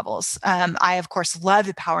other novels. I, of course, love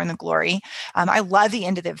The Power and the Glory. I love The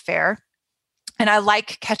End of the Affair. And I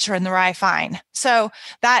like Catcher in the Rye fine. So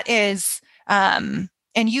that is, and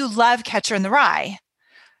you love Catcher in the Rye.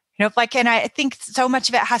 And I think so much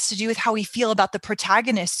of it has to do with how we feel about the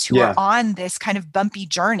protagonists who are on this kind of bumpy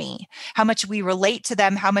journey, how much we relate to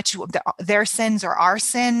them, how much their sins are our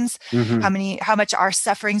sins, how much our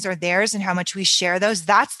sufferings are theirs, and how much we share those.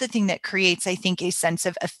 That's the thing that creates, I think, a sense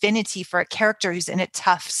of affinity for a character who's in a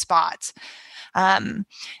tough spot.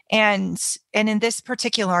 And in this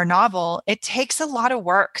particular novel, it takes a lot of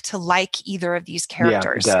work to like either of these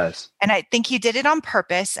characters. Yeah, it does. And I think he did it on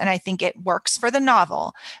purpose, and I think it works for the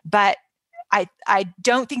novel. But I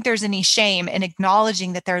don't think there's any shame in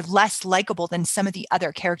acknowledging that they're less likable than some of the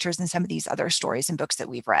other characters in some of these other stories and books that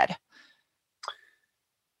we've read.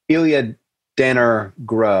 Ilya Danner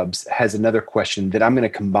Grubbs has another question that I'm going to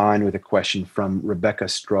combine with a question from Rebecca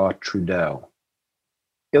Straw Trudeau.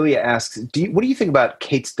 Ilya asks, what do you think about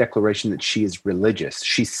Kate's declaration that she is religious?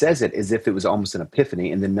 She says it as if it was almost an epiphany,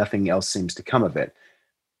 and then nothing else seems to come of it.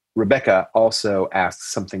 Rebecca also asks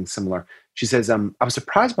something similar. She says, I was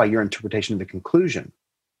surprised by your interpretation of the conclusion.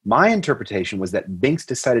 My interpretation was that Binks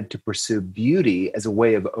decided to pursue beauty as a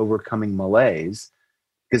way of overcoming malaise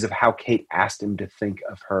because of how Kate asked him to think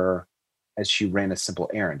of her as she ran a simple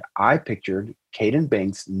errand. I pictured Kate and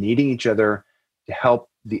Binks needing each other to help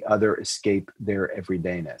the other escape their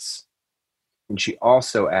everydayness. And she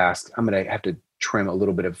also asked, I'm going to have to trim a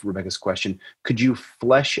little bit of Rebecca's question, could you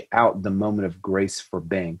flesh out the moment of grace for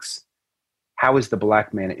Binks? How is the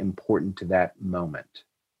black man important to that moment?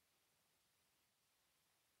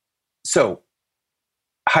 So,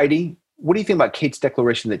 Heidi, what do you think about Kate's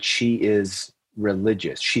declaration that she is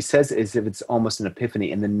religious? She says as if it's almost an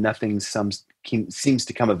epiphany, and then nothing seems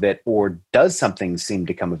to come of it, or does something seem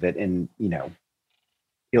to come of it? And,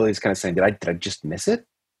 Ilya's kind of saying, did I just miss it?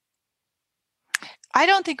 I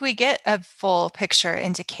don't think we get a full picture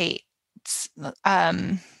into Kate's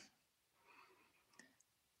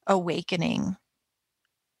awakening.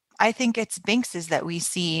 I think it's Binks's that we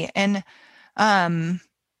see. And I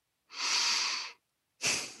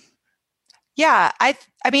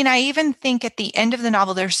even think at the end of the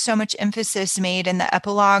novel, there's so much emphasis made in the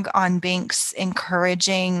epilogue on Binks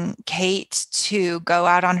encouraging Kate to go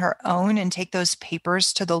out on her own and take those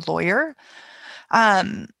papers to the lawyer.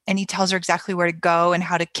 And he tells her exactly where to go and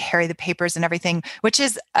how to carry the papers and everything, which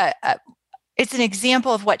is it's an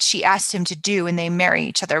example of what she asked him to do when they marry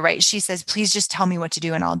each other, right? She says, please just tell me what to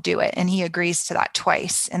do and I'll do it. And he agrees to that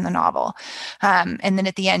twice in the novel. And then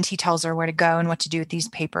at the end, he tells her where to go and what to do with these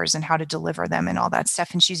papers and how to deliver them and all that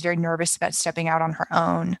stuff. And she's very nervous about stepping out on her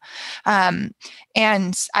own. And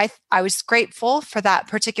I was grateful for that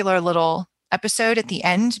particular little episode at the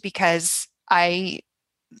end, because I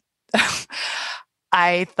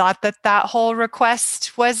thought that whole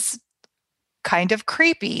request was kind of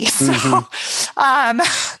creepy. So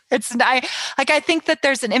I think that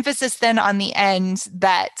there's an emphasis then on the end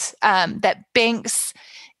that Binks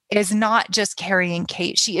is not just carrying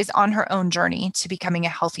Kate. She is on her own journey to becoming a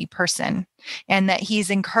healthy person, and that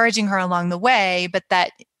he's encouraging her along the way, but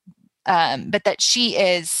that she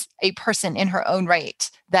is a person in her own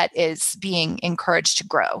right that is being encouraged to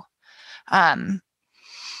grow.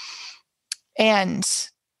 And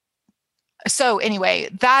so anyway,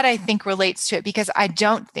 that I think relates to it, because I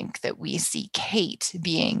don't think that we see Kate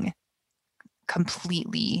being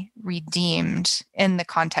completely redeemed in the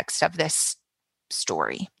context of this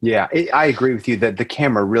story. Yeah, I agree with you that the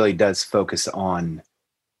camera really does focus on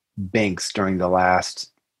Binks during the last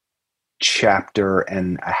chapter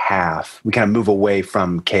and a half. We kind of move away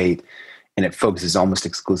from Kate and it focuses almost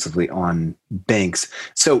exclusively on Binx.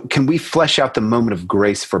 So can we flesh out the moment of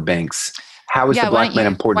grace for Binx? How is the black man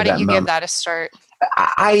important to that moment? Why don't you give that a start?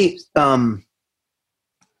 I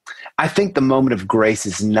think the moment of grace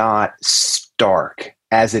is not stark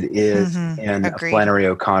as it is in a Flannery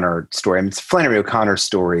O'Connor story. I mean, it's Flannery O'Connor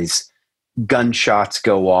stories. Gunshots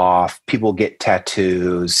go off, people get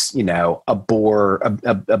tattoos, a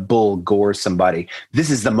bull gores somebody. This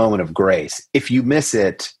is the moment of grace. If you miss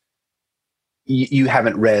it, you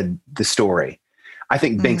haven't read the story. I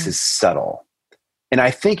think Binx is subtle. And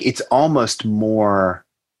I think it's almost more,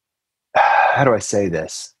 how do I say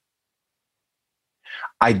this?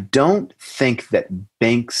 I don't think that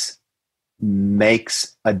Binx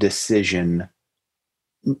makes a decision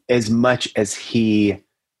as much as he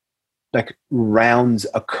rounds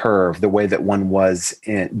a curve the way that one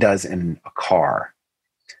does in a car.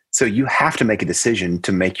 So you have to make a decision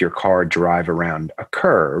to make your car drive around a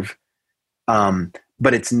curve.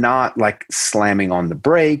 But it's not like slamming on the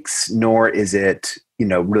brakes, nor is it,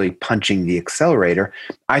 really punching the accelerator.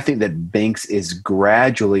 I think that Binx is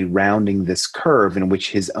gradually rounding this curve in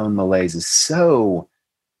which his own malaise is so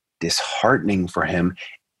disheartening for him.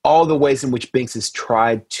 All the ways in which Binx has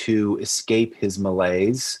tried to escape his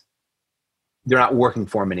malaise, they're not working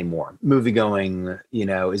for him anymore. Moviegoing,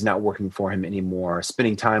 is not working for him anymore.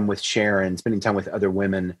 Spending time with Sharon, spending time with other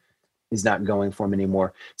women is not going for him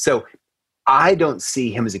anymore. So I don't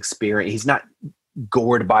see him as experienced. He's not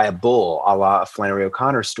gored by a bull, a la a Flannery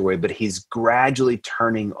O'Connor story, but he's gradually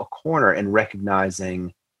turning a corner and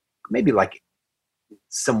recognizing, maybe like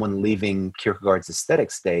someone leaving Kierkegaard's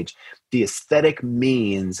aesthetic stage, the aesthetic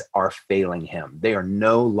means are failing him. They are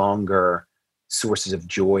no longer sources of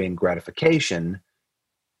joy and gratification.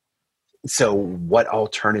 So what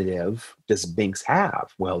alternative does Binx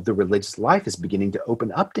have? Well, the religious life is beginning to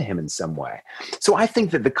open up to him in some way. So I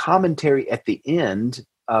think that the commentary at the end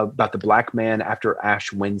about the black man after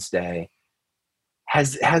Ash Wednesday,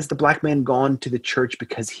 has the black man gone to the church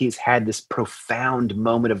because he's had this profound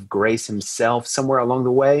moment of grace himself somewhere along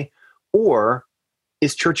the way? Or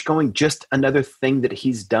is church going just another thing that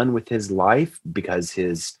he's done with his life because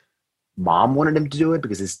his mom wanted him to do it,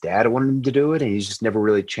 because his dad wanted him to do it, and he's just never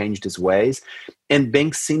really changed his ways? And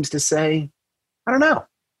Binx seems to say, I don't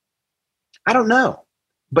know.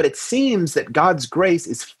 But it seems that God's grace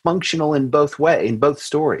is functional in both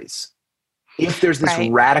stories. If there's this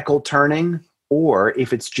radical turning, or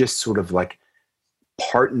if it's just sort of like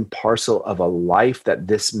part and parcel of a life that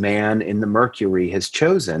this man in the Mercury has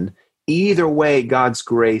chosen, either way, God's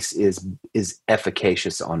grace is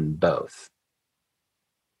efficacious on both.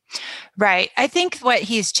 Right. I think what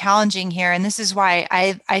he's challenging here, and this is why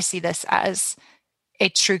I see this as a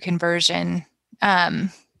true conversion,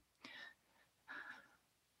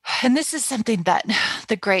 and this is something that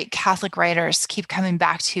the great Catholic writers keep coming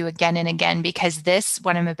back to again and again, because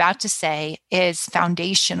what I'm about to say, is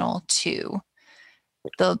foundational to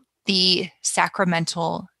the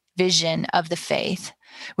sacramental vision of the faith,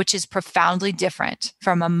 which is profoundly different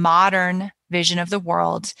from a modern vision of the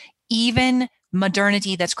world, even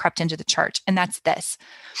modernity that's crept into the church. And that's this.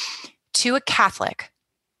 To a Catholic,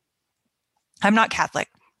 I'm not Catholic,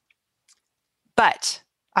 but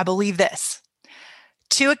I believe this.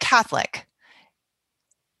 To a Catholic,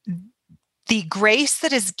 the grace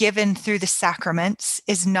that is given through the sacraments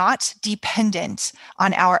is not dependent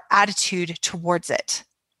on our attitude towards it.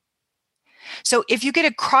 So if you get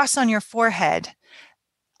a cross on your forehead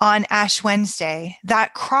on Ash Wednesday,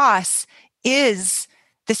 that cross is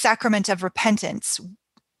the sacrament of repentance,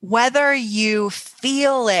 whether you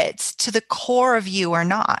feel it to the core of you or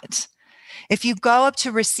not. If you go up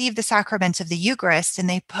to receive the sacrament of the Eucharist and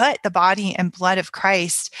they put the body and blood of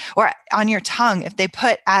Christ, or on your tongue, if they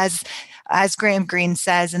put, as Graham Greene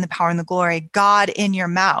says in The Power and the Glory, God in your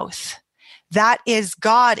mouth, that is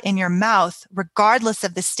God in your mouth, regardless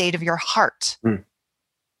of the state of your heart.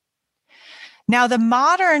 Now, the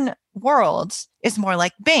modern world is more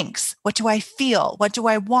like Binx. What do I feel? What do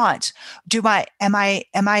I want? Am I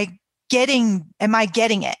getting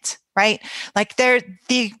it? Right? Like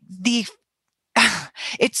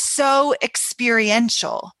it's so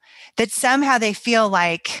experiential that somehow they feel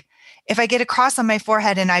like if I get a cross on my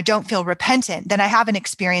forehead and I don't feel repentant, then I haven't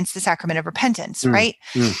experienced the sacrament of repentance, right?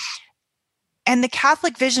 And the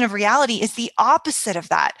Catholic vision of reality is the opposite of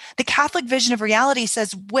that. The Catholic vision of reality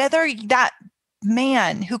says whether that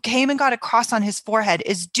man who came and got a cross on his forehead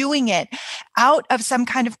is doing it out of some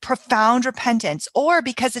kind of profound repentance, or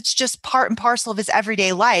because it's just part and parcel of his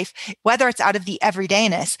everyday life, whether it's out of the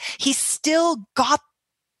everydayness, he still got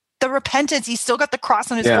the repentance. He's still got the cross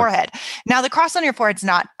on his forehead. Now, the cross on your forehead is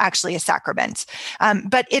not actually a sacrament,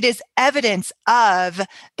 but it is evidence of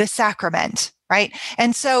the sacrament, right?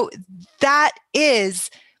 And so that is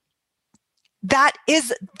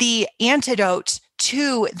the antidote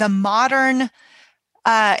to the modern,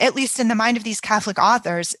 at least in the mind of these Catholic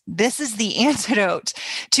authors, this is the antidote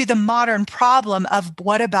to the modern problem of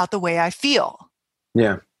what about the way I feel?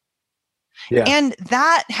 Yeah. And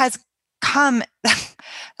that has come,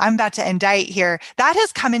 I'm about to indict here, that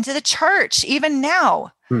has come into the church even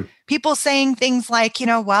now. People saying things like,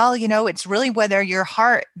 it's really whether your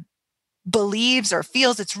heart believes or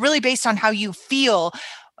feels, it's really based on how you feel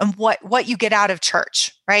and what you get out of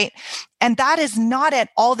church, right? And that is not at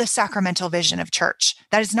all the sacramental vision of church.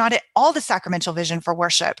 That is not at all the sacramental vision for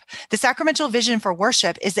worship. The sacramental vision for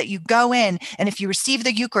worship is that you go in, and if you receive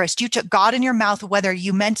the Eucharist, you took God in your mouth, whether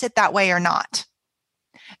you meant it that way or not.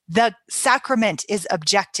 The sacrament is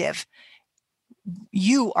objective.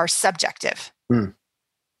 You are subjective.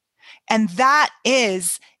 And that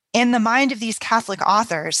is, in the mind of these Catholic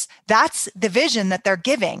authors, that's the vision that they're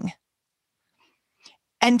giving.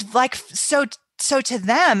 And so to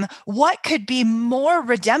them, what could be more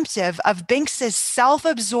redemptive of Binks's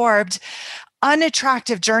self-absorbed,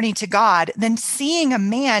 unattractive journey to God than seeing a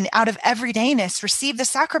man out of everydayness receive the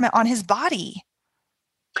sacrament on his body?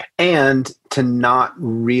 And to not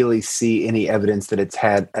really see any evidence that it's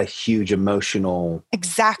had a huge emotional...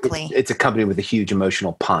 Exactly. It's accompanied with a huge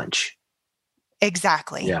emotional punch.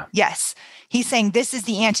 Exactly. Yeah. Yes. He's saying this is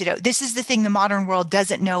the antidote. This is the thing the modern world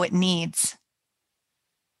doesn't know it needs.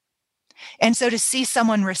 And so to see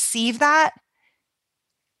someone receive that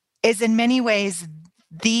is in many ways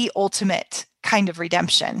the ultimate kind of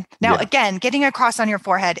redemption. Now, again, getting a cross on your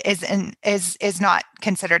forehead is not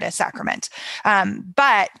considered a sacrament.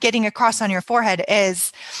 But getting a cross on your forehead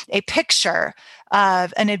is a picture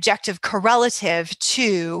of an objective correlative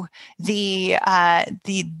to the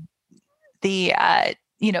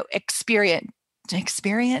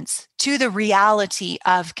experience to the reality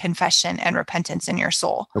of confession and repentance in your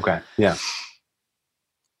soul. Okay. Yeah.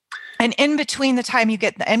 And in between the time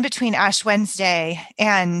in between Ash Wednesday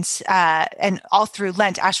and all through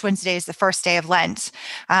Lent, Ash Wednesday is the first day of Lent.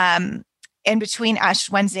 In between Ash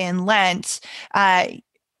Wednesday and Lent,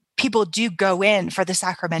 people do go in for the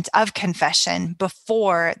sacrament of confession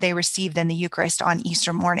before they receive then the Eucharist on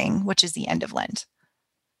Easter morning, which is the end of Lent.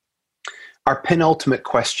 Our penultimate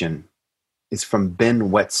question is from Ben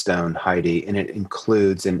Whetstone, Heidi, and it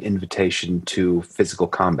includes an invitation to physical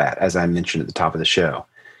combat, as I mentioned at the top of the show.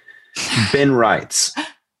 Ben writes,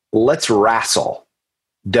 let's wrestle,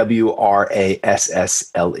 W-R-A-S-S-L-E.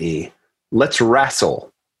 Let's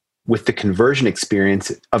wrestle with the conversion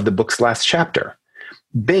experience of the book's last chapter.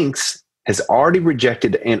 Binks has already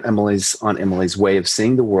rejected Aunt Emily's way of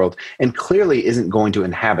seeing the world and clearly isn't going to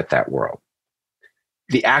inhabit that world.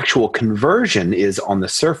 The actual conversion is on the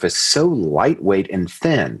surface so lightweight and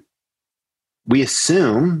thin. We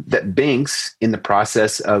assume that Binks, in the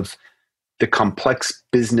process of the complex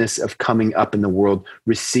business of coming up in the world,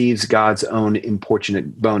 receives God's own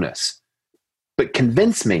importunate bonus. But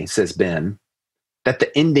convince me, says Ben, that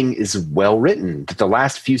the ending is well written, that the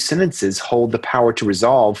last few sentences hold the power to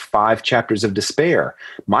resolve 5 chapters of despair.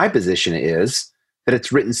 My position is that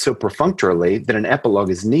it's written so perfunctorily that an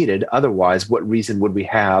epilogue is needed. Otherwise, what reason would we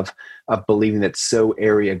have of believing that so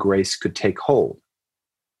airy a grace could take hold?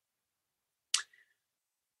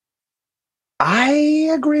 I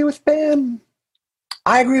agree with Ben.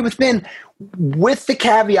 With the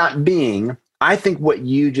caveat being, I think what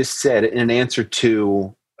you just said in an answer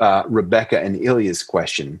to Rebecca and Ilya's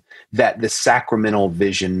question, that the sacramental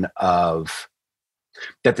vision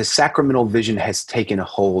has taken a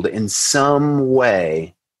hold in some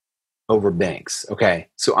way over Binks. Okay,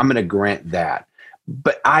 so I'm going to grant that.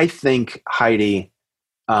 But I think, Heidi,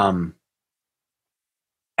 as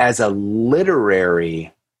a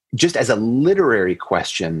literary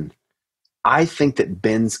question, I think that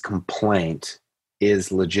Ben's complaint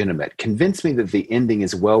is legitimate. Convince me that the ending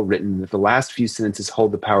is well written, that the last few sentences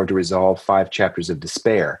hold the power to resolve 5 chapters of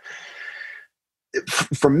despair.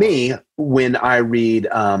 For me, when I read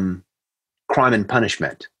Crime and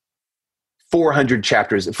Punishment, 400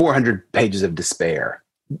 pages of despair,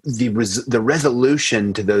 the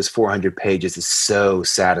resolution to those 400 pages is so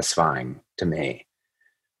satisfying to me.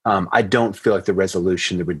 I don't feel like the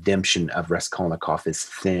redemption of Raskolnikov is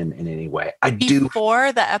thin in any way.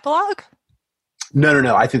 Before the epilogue?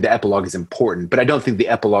 No. I think the epilogue is important, but I don't think the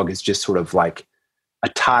epilogue is just sort of like a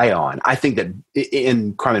tie-on. I think that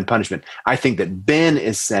in Crime and Punishment, I think that Ben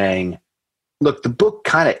is saying, look, the book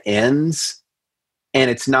kind of ends and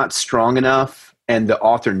it's not strong enough and the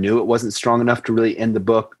author knew it wasn't strong enough to really end the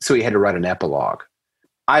book, so he had to write an epilogue.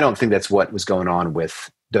 I don't think that's what was going on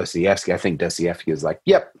with Dostoevsky. I think Dostoevsky was like,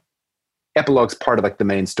 yep, epilogue's part of like the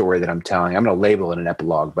main story that I'm telling. I'm going to label it an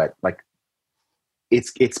epilogue, but like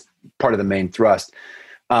it's part of the main thrust.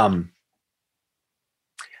 I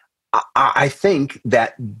think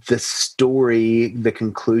that the story, the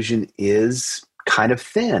conclusion is kind of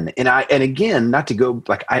thin. And again, not to go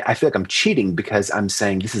like, I feel like I'm cheating because I'm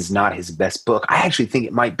saying this is not his best book. I actually think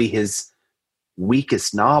it might be his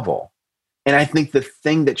weakest novel. And I think the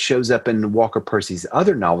thing that shows up in Walker Percy's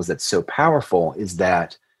other novels that's so powerful is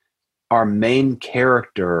that our main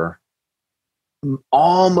character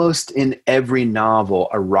almost in every novel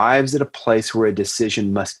arrives at a place where a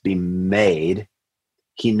decision must be made.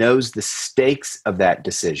 He knows the stakes of that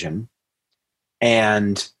decision.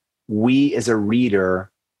 And we as a reader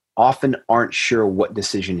often aren't sure what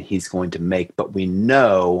decision he's going to make, but we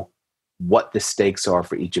know what the stakes are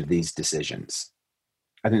for each of these decisions.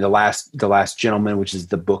 I think The Last Gentleman, which is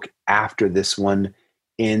the book after this one,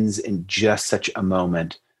 ends in just such a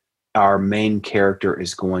moment. Our main character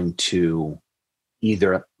is going to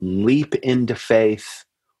either leap into faith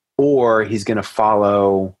or he's going to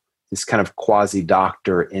follow this kind of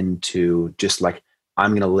quasi-doctor into just like,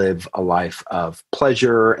 I'm going to live a life of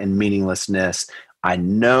pleasure and meaninglessness. I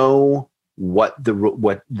know what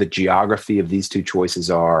the geography of these two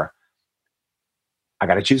choices are. I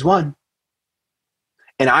got to choose one.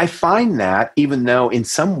 And I find that even though in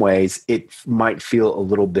some ways it might feel a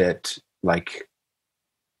little bit like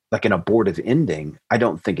an abortive ending, I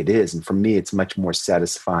don't think it is. And for me, it's much more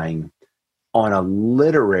satisfying on a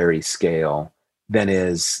literary scale than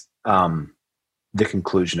is the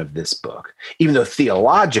conclusion of this book. Even though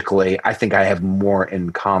theologically, I think I have more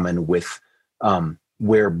in common with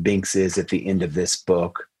where Binks is at the end of this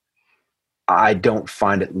book. I don't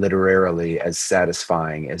find it literarily as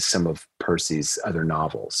satisfying as some of Percy's other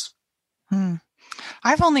novels.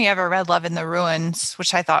 I've only ever read Love in the Ruins,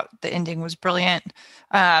 which I thought the ending was brilliant.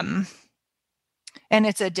 And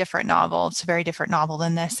it's a different novel. It's a very different novel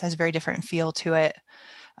than this, has a very different feel to it.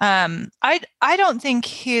 I don't think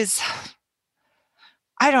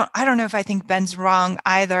I don't know if I think Ben's wrong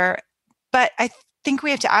either, but I think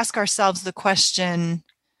we have to ask ourselves the question,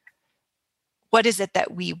 what is it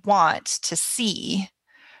that we want to see?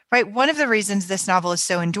 Right? One of the reasons this novel is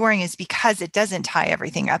so enduring is because it doesn't tie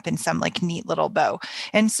everything up in some like neat little bow.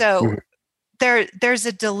 And so there's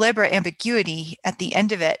a deliberate ambiguity at the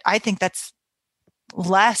end of it. I think that's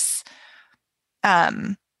less,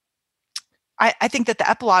 I think that the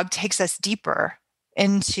epilogue takes us deeper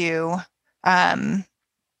into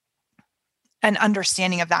an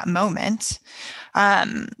understanding of that moment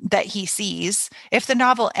that he sees. If the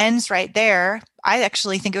novel ends right there, I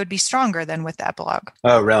actually think it would be stronger than with the epilogue.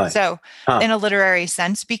 Oh, really? So in a literary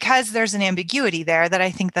sense, because there's an ambiguity there that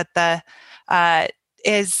I think that the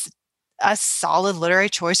is a solid literary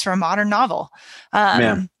choice for a modern novel.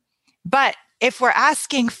 But if we're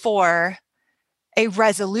asking for a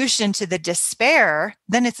resolution to the despair,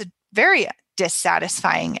 then it's a very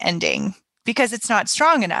dissatisfying ending because it's not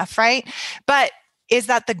strong enough, right? But is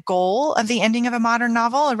that the goal of the ending of a modern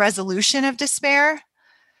novel, a resolution of despair?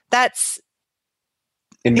 That's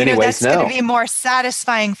in many ways, that's going to be more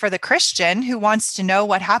satisfying for the Christian who wants to know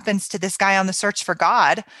what happens to this guy on the search for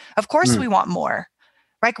God. Of course, we want more.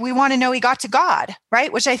 Right? We want to know he got to God,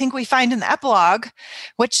 right? Which I think we find in the epilogue,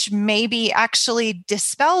 which maybe actually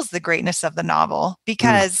dispels the greatness of the novel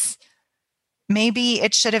because maybe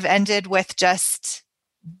it should have ended with just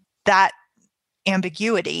that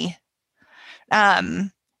ambiguity.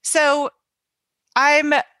 So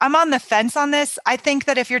I'm on the fence on this. I think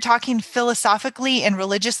that if you're talking philosophically and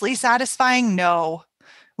religiously satisfying, no,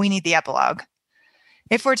 we need the epilogue.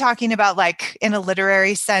 If we're talking about like in a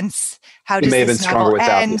literary sense, how does this novel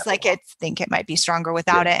end? Like I think it might be stronger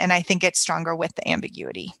without it. And I think it's stronger with the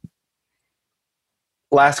ambiguity.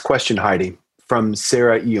 Last question, Heidi, from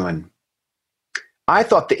Sarah Ewan. I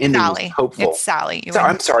thought the ending was hopeful. It's Sally.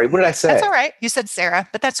 I'm sorry. What did I say? That's all right. You said Sarah,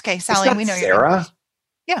 but that's okay. Sally, we know you're Sarah.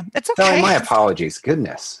 Yeah, it's okay. Sally, my apologies.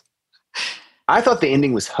 Goodness. I thought the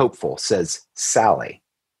ending was hopeful, says Sally.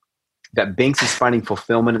 That Binks is finding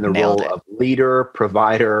fulfillment in the role of leader,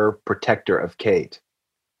 provider, protector of Kate.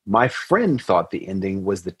 My friend thought the ending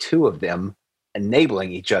was the two of them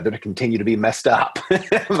enabling each other to continue to be messed up.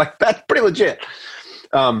 I'm like, that's pretty legit.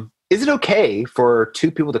 Is it okay for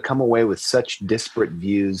two people to come away with such disparate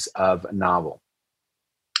views of a novel?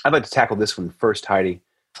 I'd like to tackle this one first, Heidi.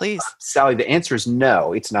 Please. Sally, the answer is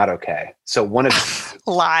no, it's not okay. So one of you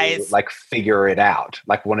lies. Like figure it out.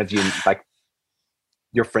 Like one of you, like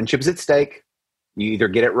your friendship's at stake. You either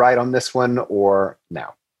get it right on this one or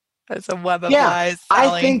no. It's a web of lies.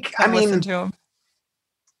 Sally. I think, listen to him.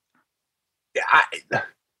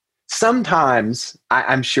 Sometimes,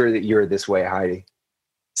 I'm sure that you're this way, Heidi.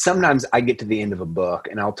 Sometimes I get to the end of a book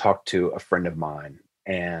and I'll talk to a friend of mine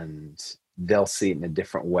and they'll see it in a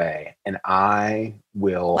different way. And I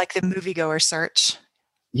will... Like the moviegoer search.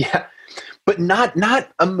 Yeah. But not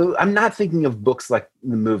a movie. I'm not thinking of books like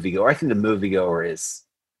The Moviegoer. I think The Moviegoer is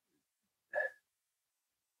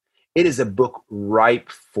a book ripe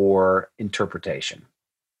for interpretation.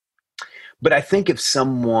 But I think if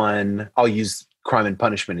someone, I'll use Crime and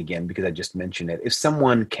Punishment again because I just mentioned it. If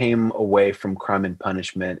someone came away from Crime and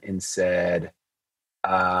Punishment and said,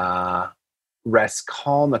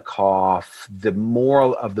 Raskolnikov, the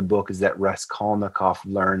moral of the book is that Raskolnikov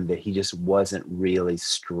learned that he just wasn't really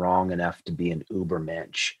strong enough to be an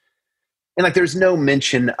Ubermensch. And like, there's no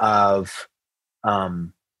mention of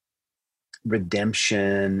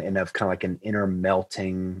redemption and of kind of like an inner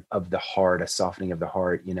melting of the heart, a softening of the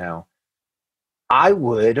heart, you know. I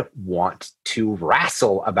would want to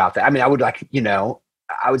wrestle about that. I mean, I would like, you know,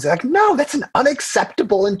 I was like, no, that's an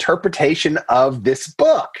unacceptable interpretation of this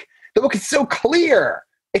book. The book is so clear.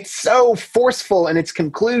 It's so forceful in its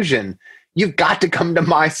conclusion. You've got to come to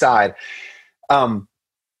my side. So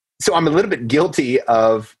I'm a little bit guilty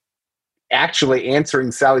of actually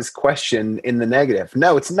answering Sally's question in the negative.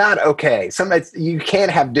 No, it's not okay. Sometimes you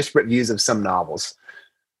can't have disparate views of some novels.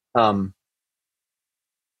 But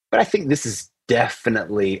I think this is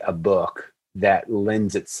definitely a book that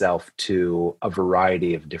lends itself to a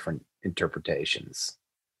variety of different interpretations.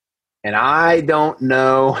 And I don't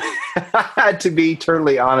know, to be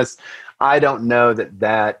totally honest, I don't know that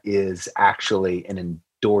that is actually an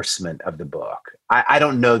endorsement of the book. I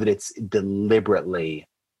don't know that it's deliberately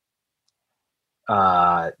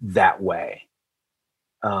that way.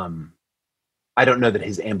 I don't know that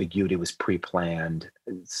his ambiguity was pre-planned.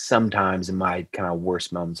 Sometimes in my kind of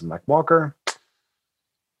worst moments, I'm like, Walker,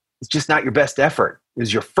 it's just not your best effort. It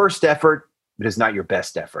was your first effort, but it's not your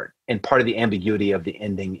best effort. And part of the ambiguity of the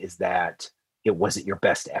ending is that it wasn't your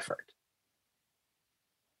best effort.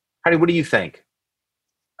 Heidi, what do you think?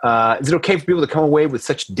 Is it okay for people to come away with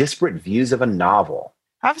such disparate views of a novel?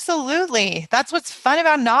 Absolutely. That's what's fun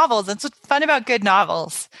about novels. That's what's fun about good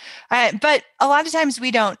novels. But a lot of times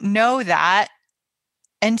we don't know that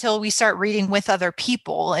until we start reading with other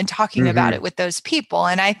people and talking about it with those people.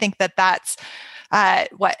 And I think that that's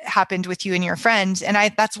what happened with you and your friend. And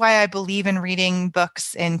that's why I believe in reading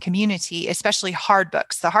books in community, especially hard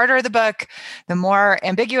books. The harder the book, the more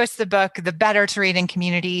ambiguous the book, the better to read in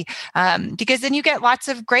community. Because then you get lots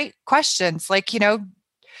of great questions like, you know,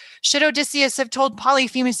 should Odysseus have told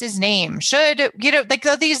Polyphemus his name? Should, you know, like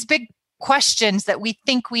these big questions that we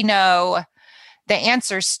think we know the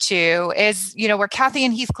answers to is, you know, were Cathy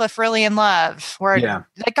and Heathcliff really in love? Or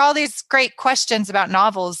like all these great questions about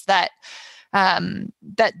novels that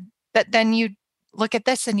then you look at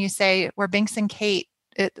this and you say, were Binks and Kate,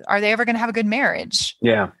 are they ever going to have a good marriage?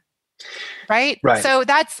 Yeah. Right. So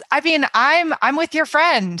I'm with your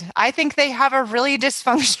friend. I think they have a really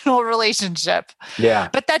dysfunctional relationship. Yeah.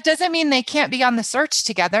 But that doesn't mean they can't be on the search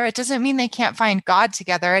together. It doesn't mean they can't find God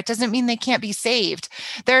together. It doesn't mean they can't be saved.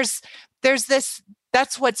 There's this,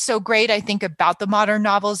 that's what's so great, I think, about the modern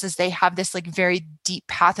novels is they have this like very deep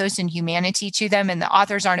pathos and humanity to them. And the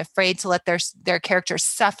authors aren't afraid to let their characters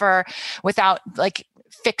suffer without like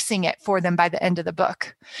fixing it for them by the end of the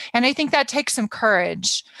book. And I think that takes some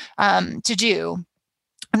courage to do.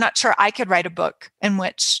 I'm not sure I could write a book in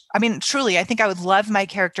which, I mean, truly, I think I would love my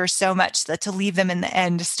characters so much that to leave them in the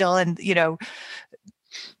end still in, you know,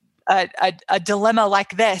 a dilemma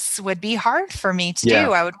like this would be hard for me to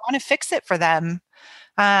do. I would want to fix it for them.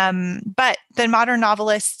 But the modern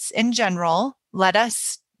novelists in general let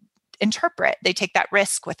us interpret. They take that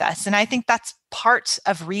risk with us. And I think that's part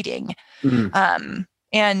of reading.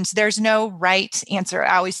 And there's no right answer.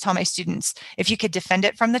 I always tell my students, if you could defend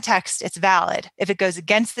it from the text, it's valid. If it goes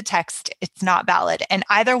against the text, it's not valid. And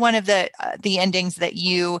either one of the endings that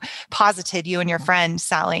you posited, you and your friend,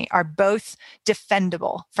 Sally, are both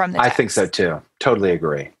defendable from the text. I think so too. Totally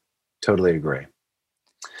agree.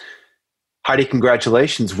 Heidi,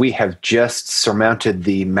 congratulations. We have just surmounted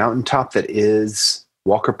the mountaintop that is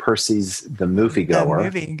Walker Percy's The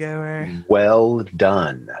Moviegoer. Well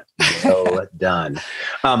done. Well done.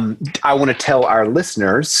 I want to tell our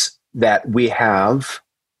listeners that we have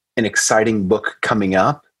an exciting book coming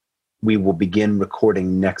up. We will begin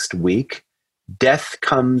recording next week. Death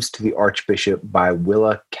Comes to the Archbishop by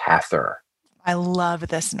Willa Cather. I love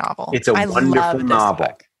this novel. It's a wonderful novel.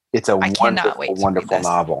 It's a wonderful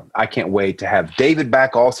novel. I can't wait to have David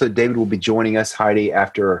back also. David will be joining us, Heidi,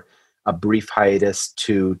 after a brief hiatus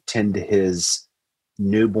to tend to his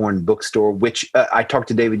newborn bookstore, which I talked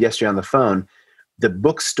to David yesterday on the phone. The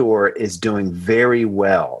bookstore is doing very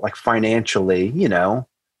well, like financially,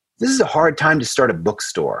 this is a hard time to start a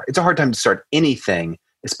bookstore. It's a hard time to start anything,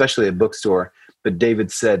 especially a bookstore. But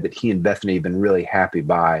David said that he and Bethany have been really happy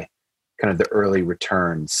by kind of the early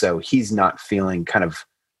returns. So he's not feeling kind of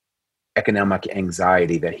economic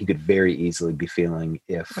anxiety that he could very easily be feeling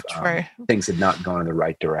if things had not gone in the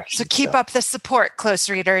right direction. So keep up the support, close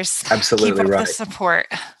readers. Absolutely keep up the support.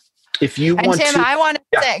 If you want Tim, to, I want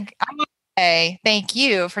to say thank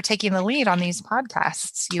you for taking the lead on these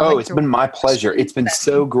podcasts. It's been my pleasure. It's been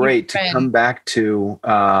so great to come back to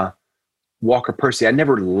Walker Percy. I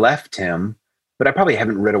never left him, but I probably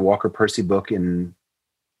haven't read a Walker Percy book in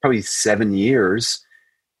probably 7 years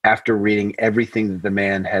after reading everything that the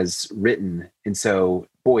man has written. And so,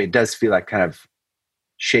 boy, it does feel like kind of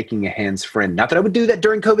shaking a hand's friend. Not that I would do that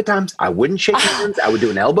during COVID times. I wouldn't shake hands. I would do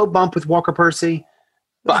an elbow bump with Walker Percy.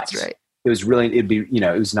 But that's right. It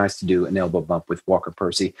was nice to do an elbow bump with Walker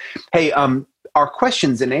Percy. Hey, our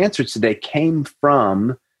questions and answers today came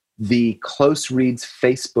from the Close Reads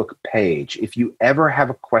Facebook page. If you ever have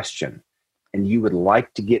a question and you would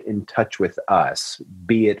like to get in touch with us,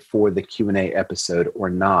 be it for the Q&A episode or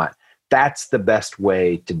not, that's the best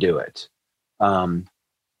way to do it.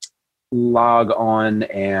 Log on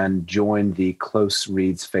and join the Close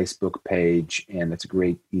Reads Facebook page, and it's a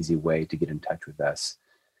great, easy way to get in touch with us.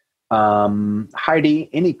 Heidi,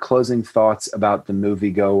 any closing thoughts about The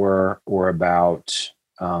Moviegoer or about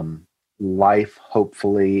life,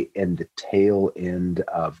 hopefully, in the tail end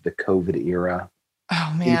of the COVID era?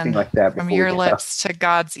 Oh man! Anything like that from your lips to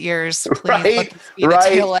God's ears, please. Right. The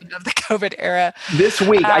tail end of the COVID era. This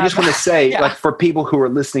week, I just want to say, like for people who are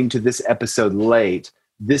listening to this episode late,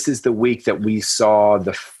 this is the week that we saw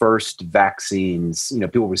the first vaccines.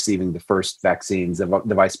 People receiving the first vaccines. The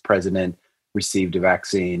vice president received a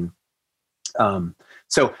vaccine.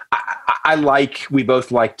 So we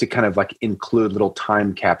both like to kind of like include little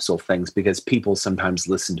time capsule things because people sometimes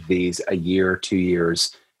listen to these a year, 2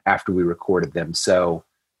 years after we recorded them. So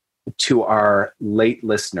to our late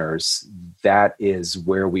listeners, that is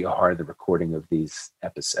where we are in the recording of these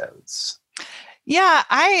episodes. Yeah,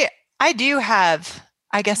 I do have,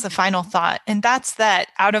 I guess, a final thought, and that's that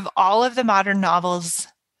out of all of the modern novels,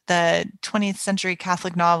 the 20th century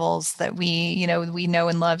Catholic novels that we know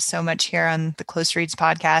and love so much here on the Close Reads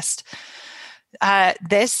podcast,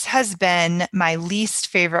 this has been my least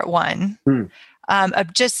favorite one,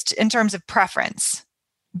 just in terms of preference.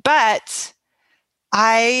 But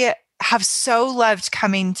I have so loved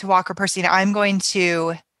coming to Walker Percy. Now I'm going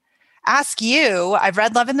to ask you, I've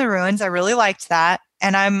read Love in the Ruins. I really liked that.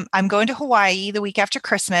 And I'm going to Hawaii the week after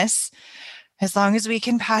Christmas, as long as we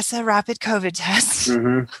can pass a rapid COVID test.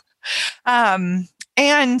 Mm-hmm.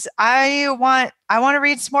 And I want to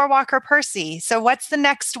read some more Walker Percy. So what's the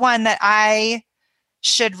next one that I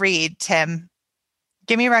should read, Tim?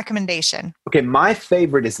 Give me a recommendation. Okay. My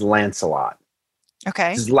favorite is Lancelot.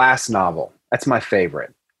 Okay. His last novel. That's my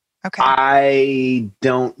favorite. Okay. I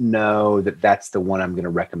don't know that that's the one I'm going to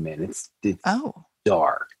recommend. It's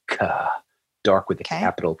dark. Dark with a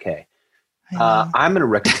capital K. I'm going to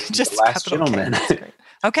recommend just The Last Gentleman.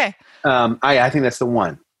 Okay. I think that's the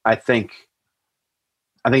one. I think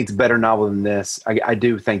it's a better novel than this. I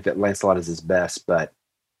do think that Lancelot is his best, but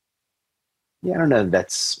yeah, I don't know.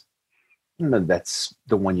 That's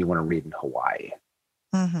the one you want to read in Hawaii.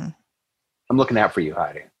 Mm-hmm. I'm looking out for you,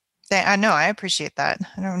 Heidi. I know. I appreciate that.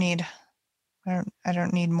 I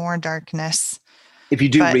don't need more darkness. If you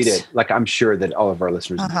do read it, like I'm sure that all of our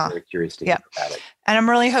listeners will be very curious to hear about it. And I'm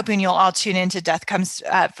really hoping you'll all tune into Death Comes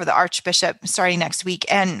for the Archbishop starting next week.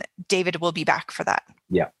 And David will be back for that.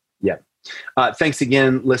 Yeah. Thanks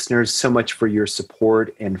again, listeners, so much for your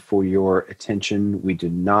support and for your attention. We do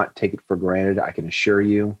not take it for granted, I can assure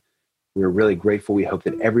you. We're really grateful. We hope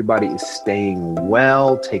that everybody is staying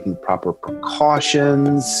well, taking proper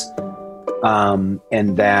precautions,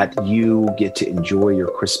 and that you get to enjoy your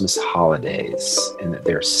Christmas holidays and that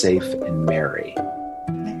they're safe and merry.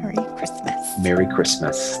 Merry Christmas. Merry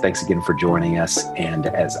Christmas. Thanks again for joining us. And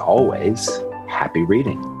as always, happy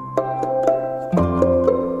reading.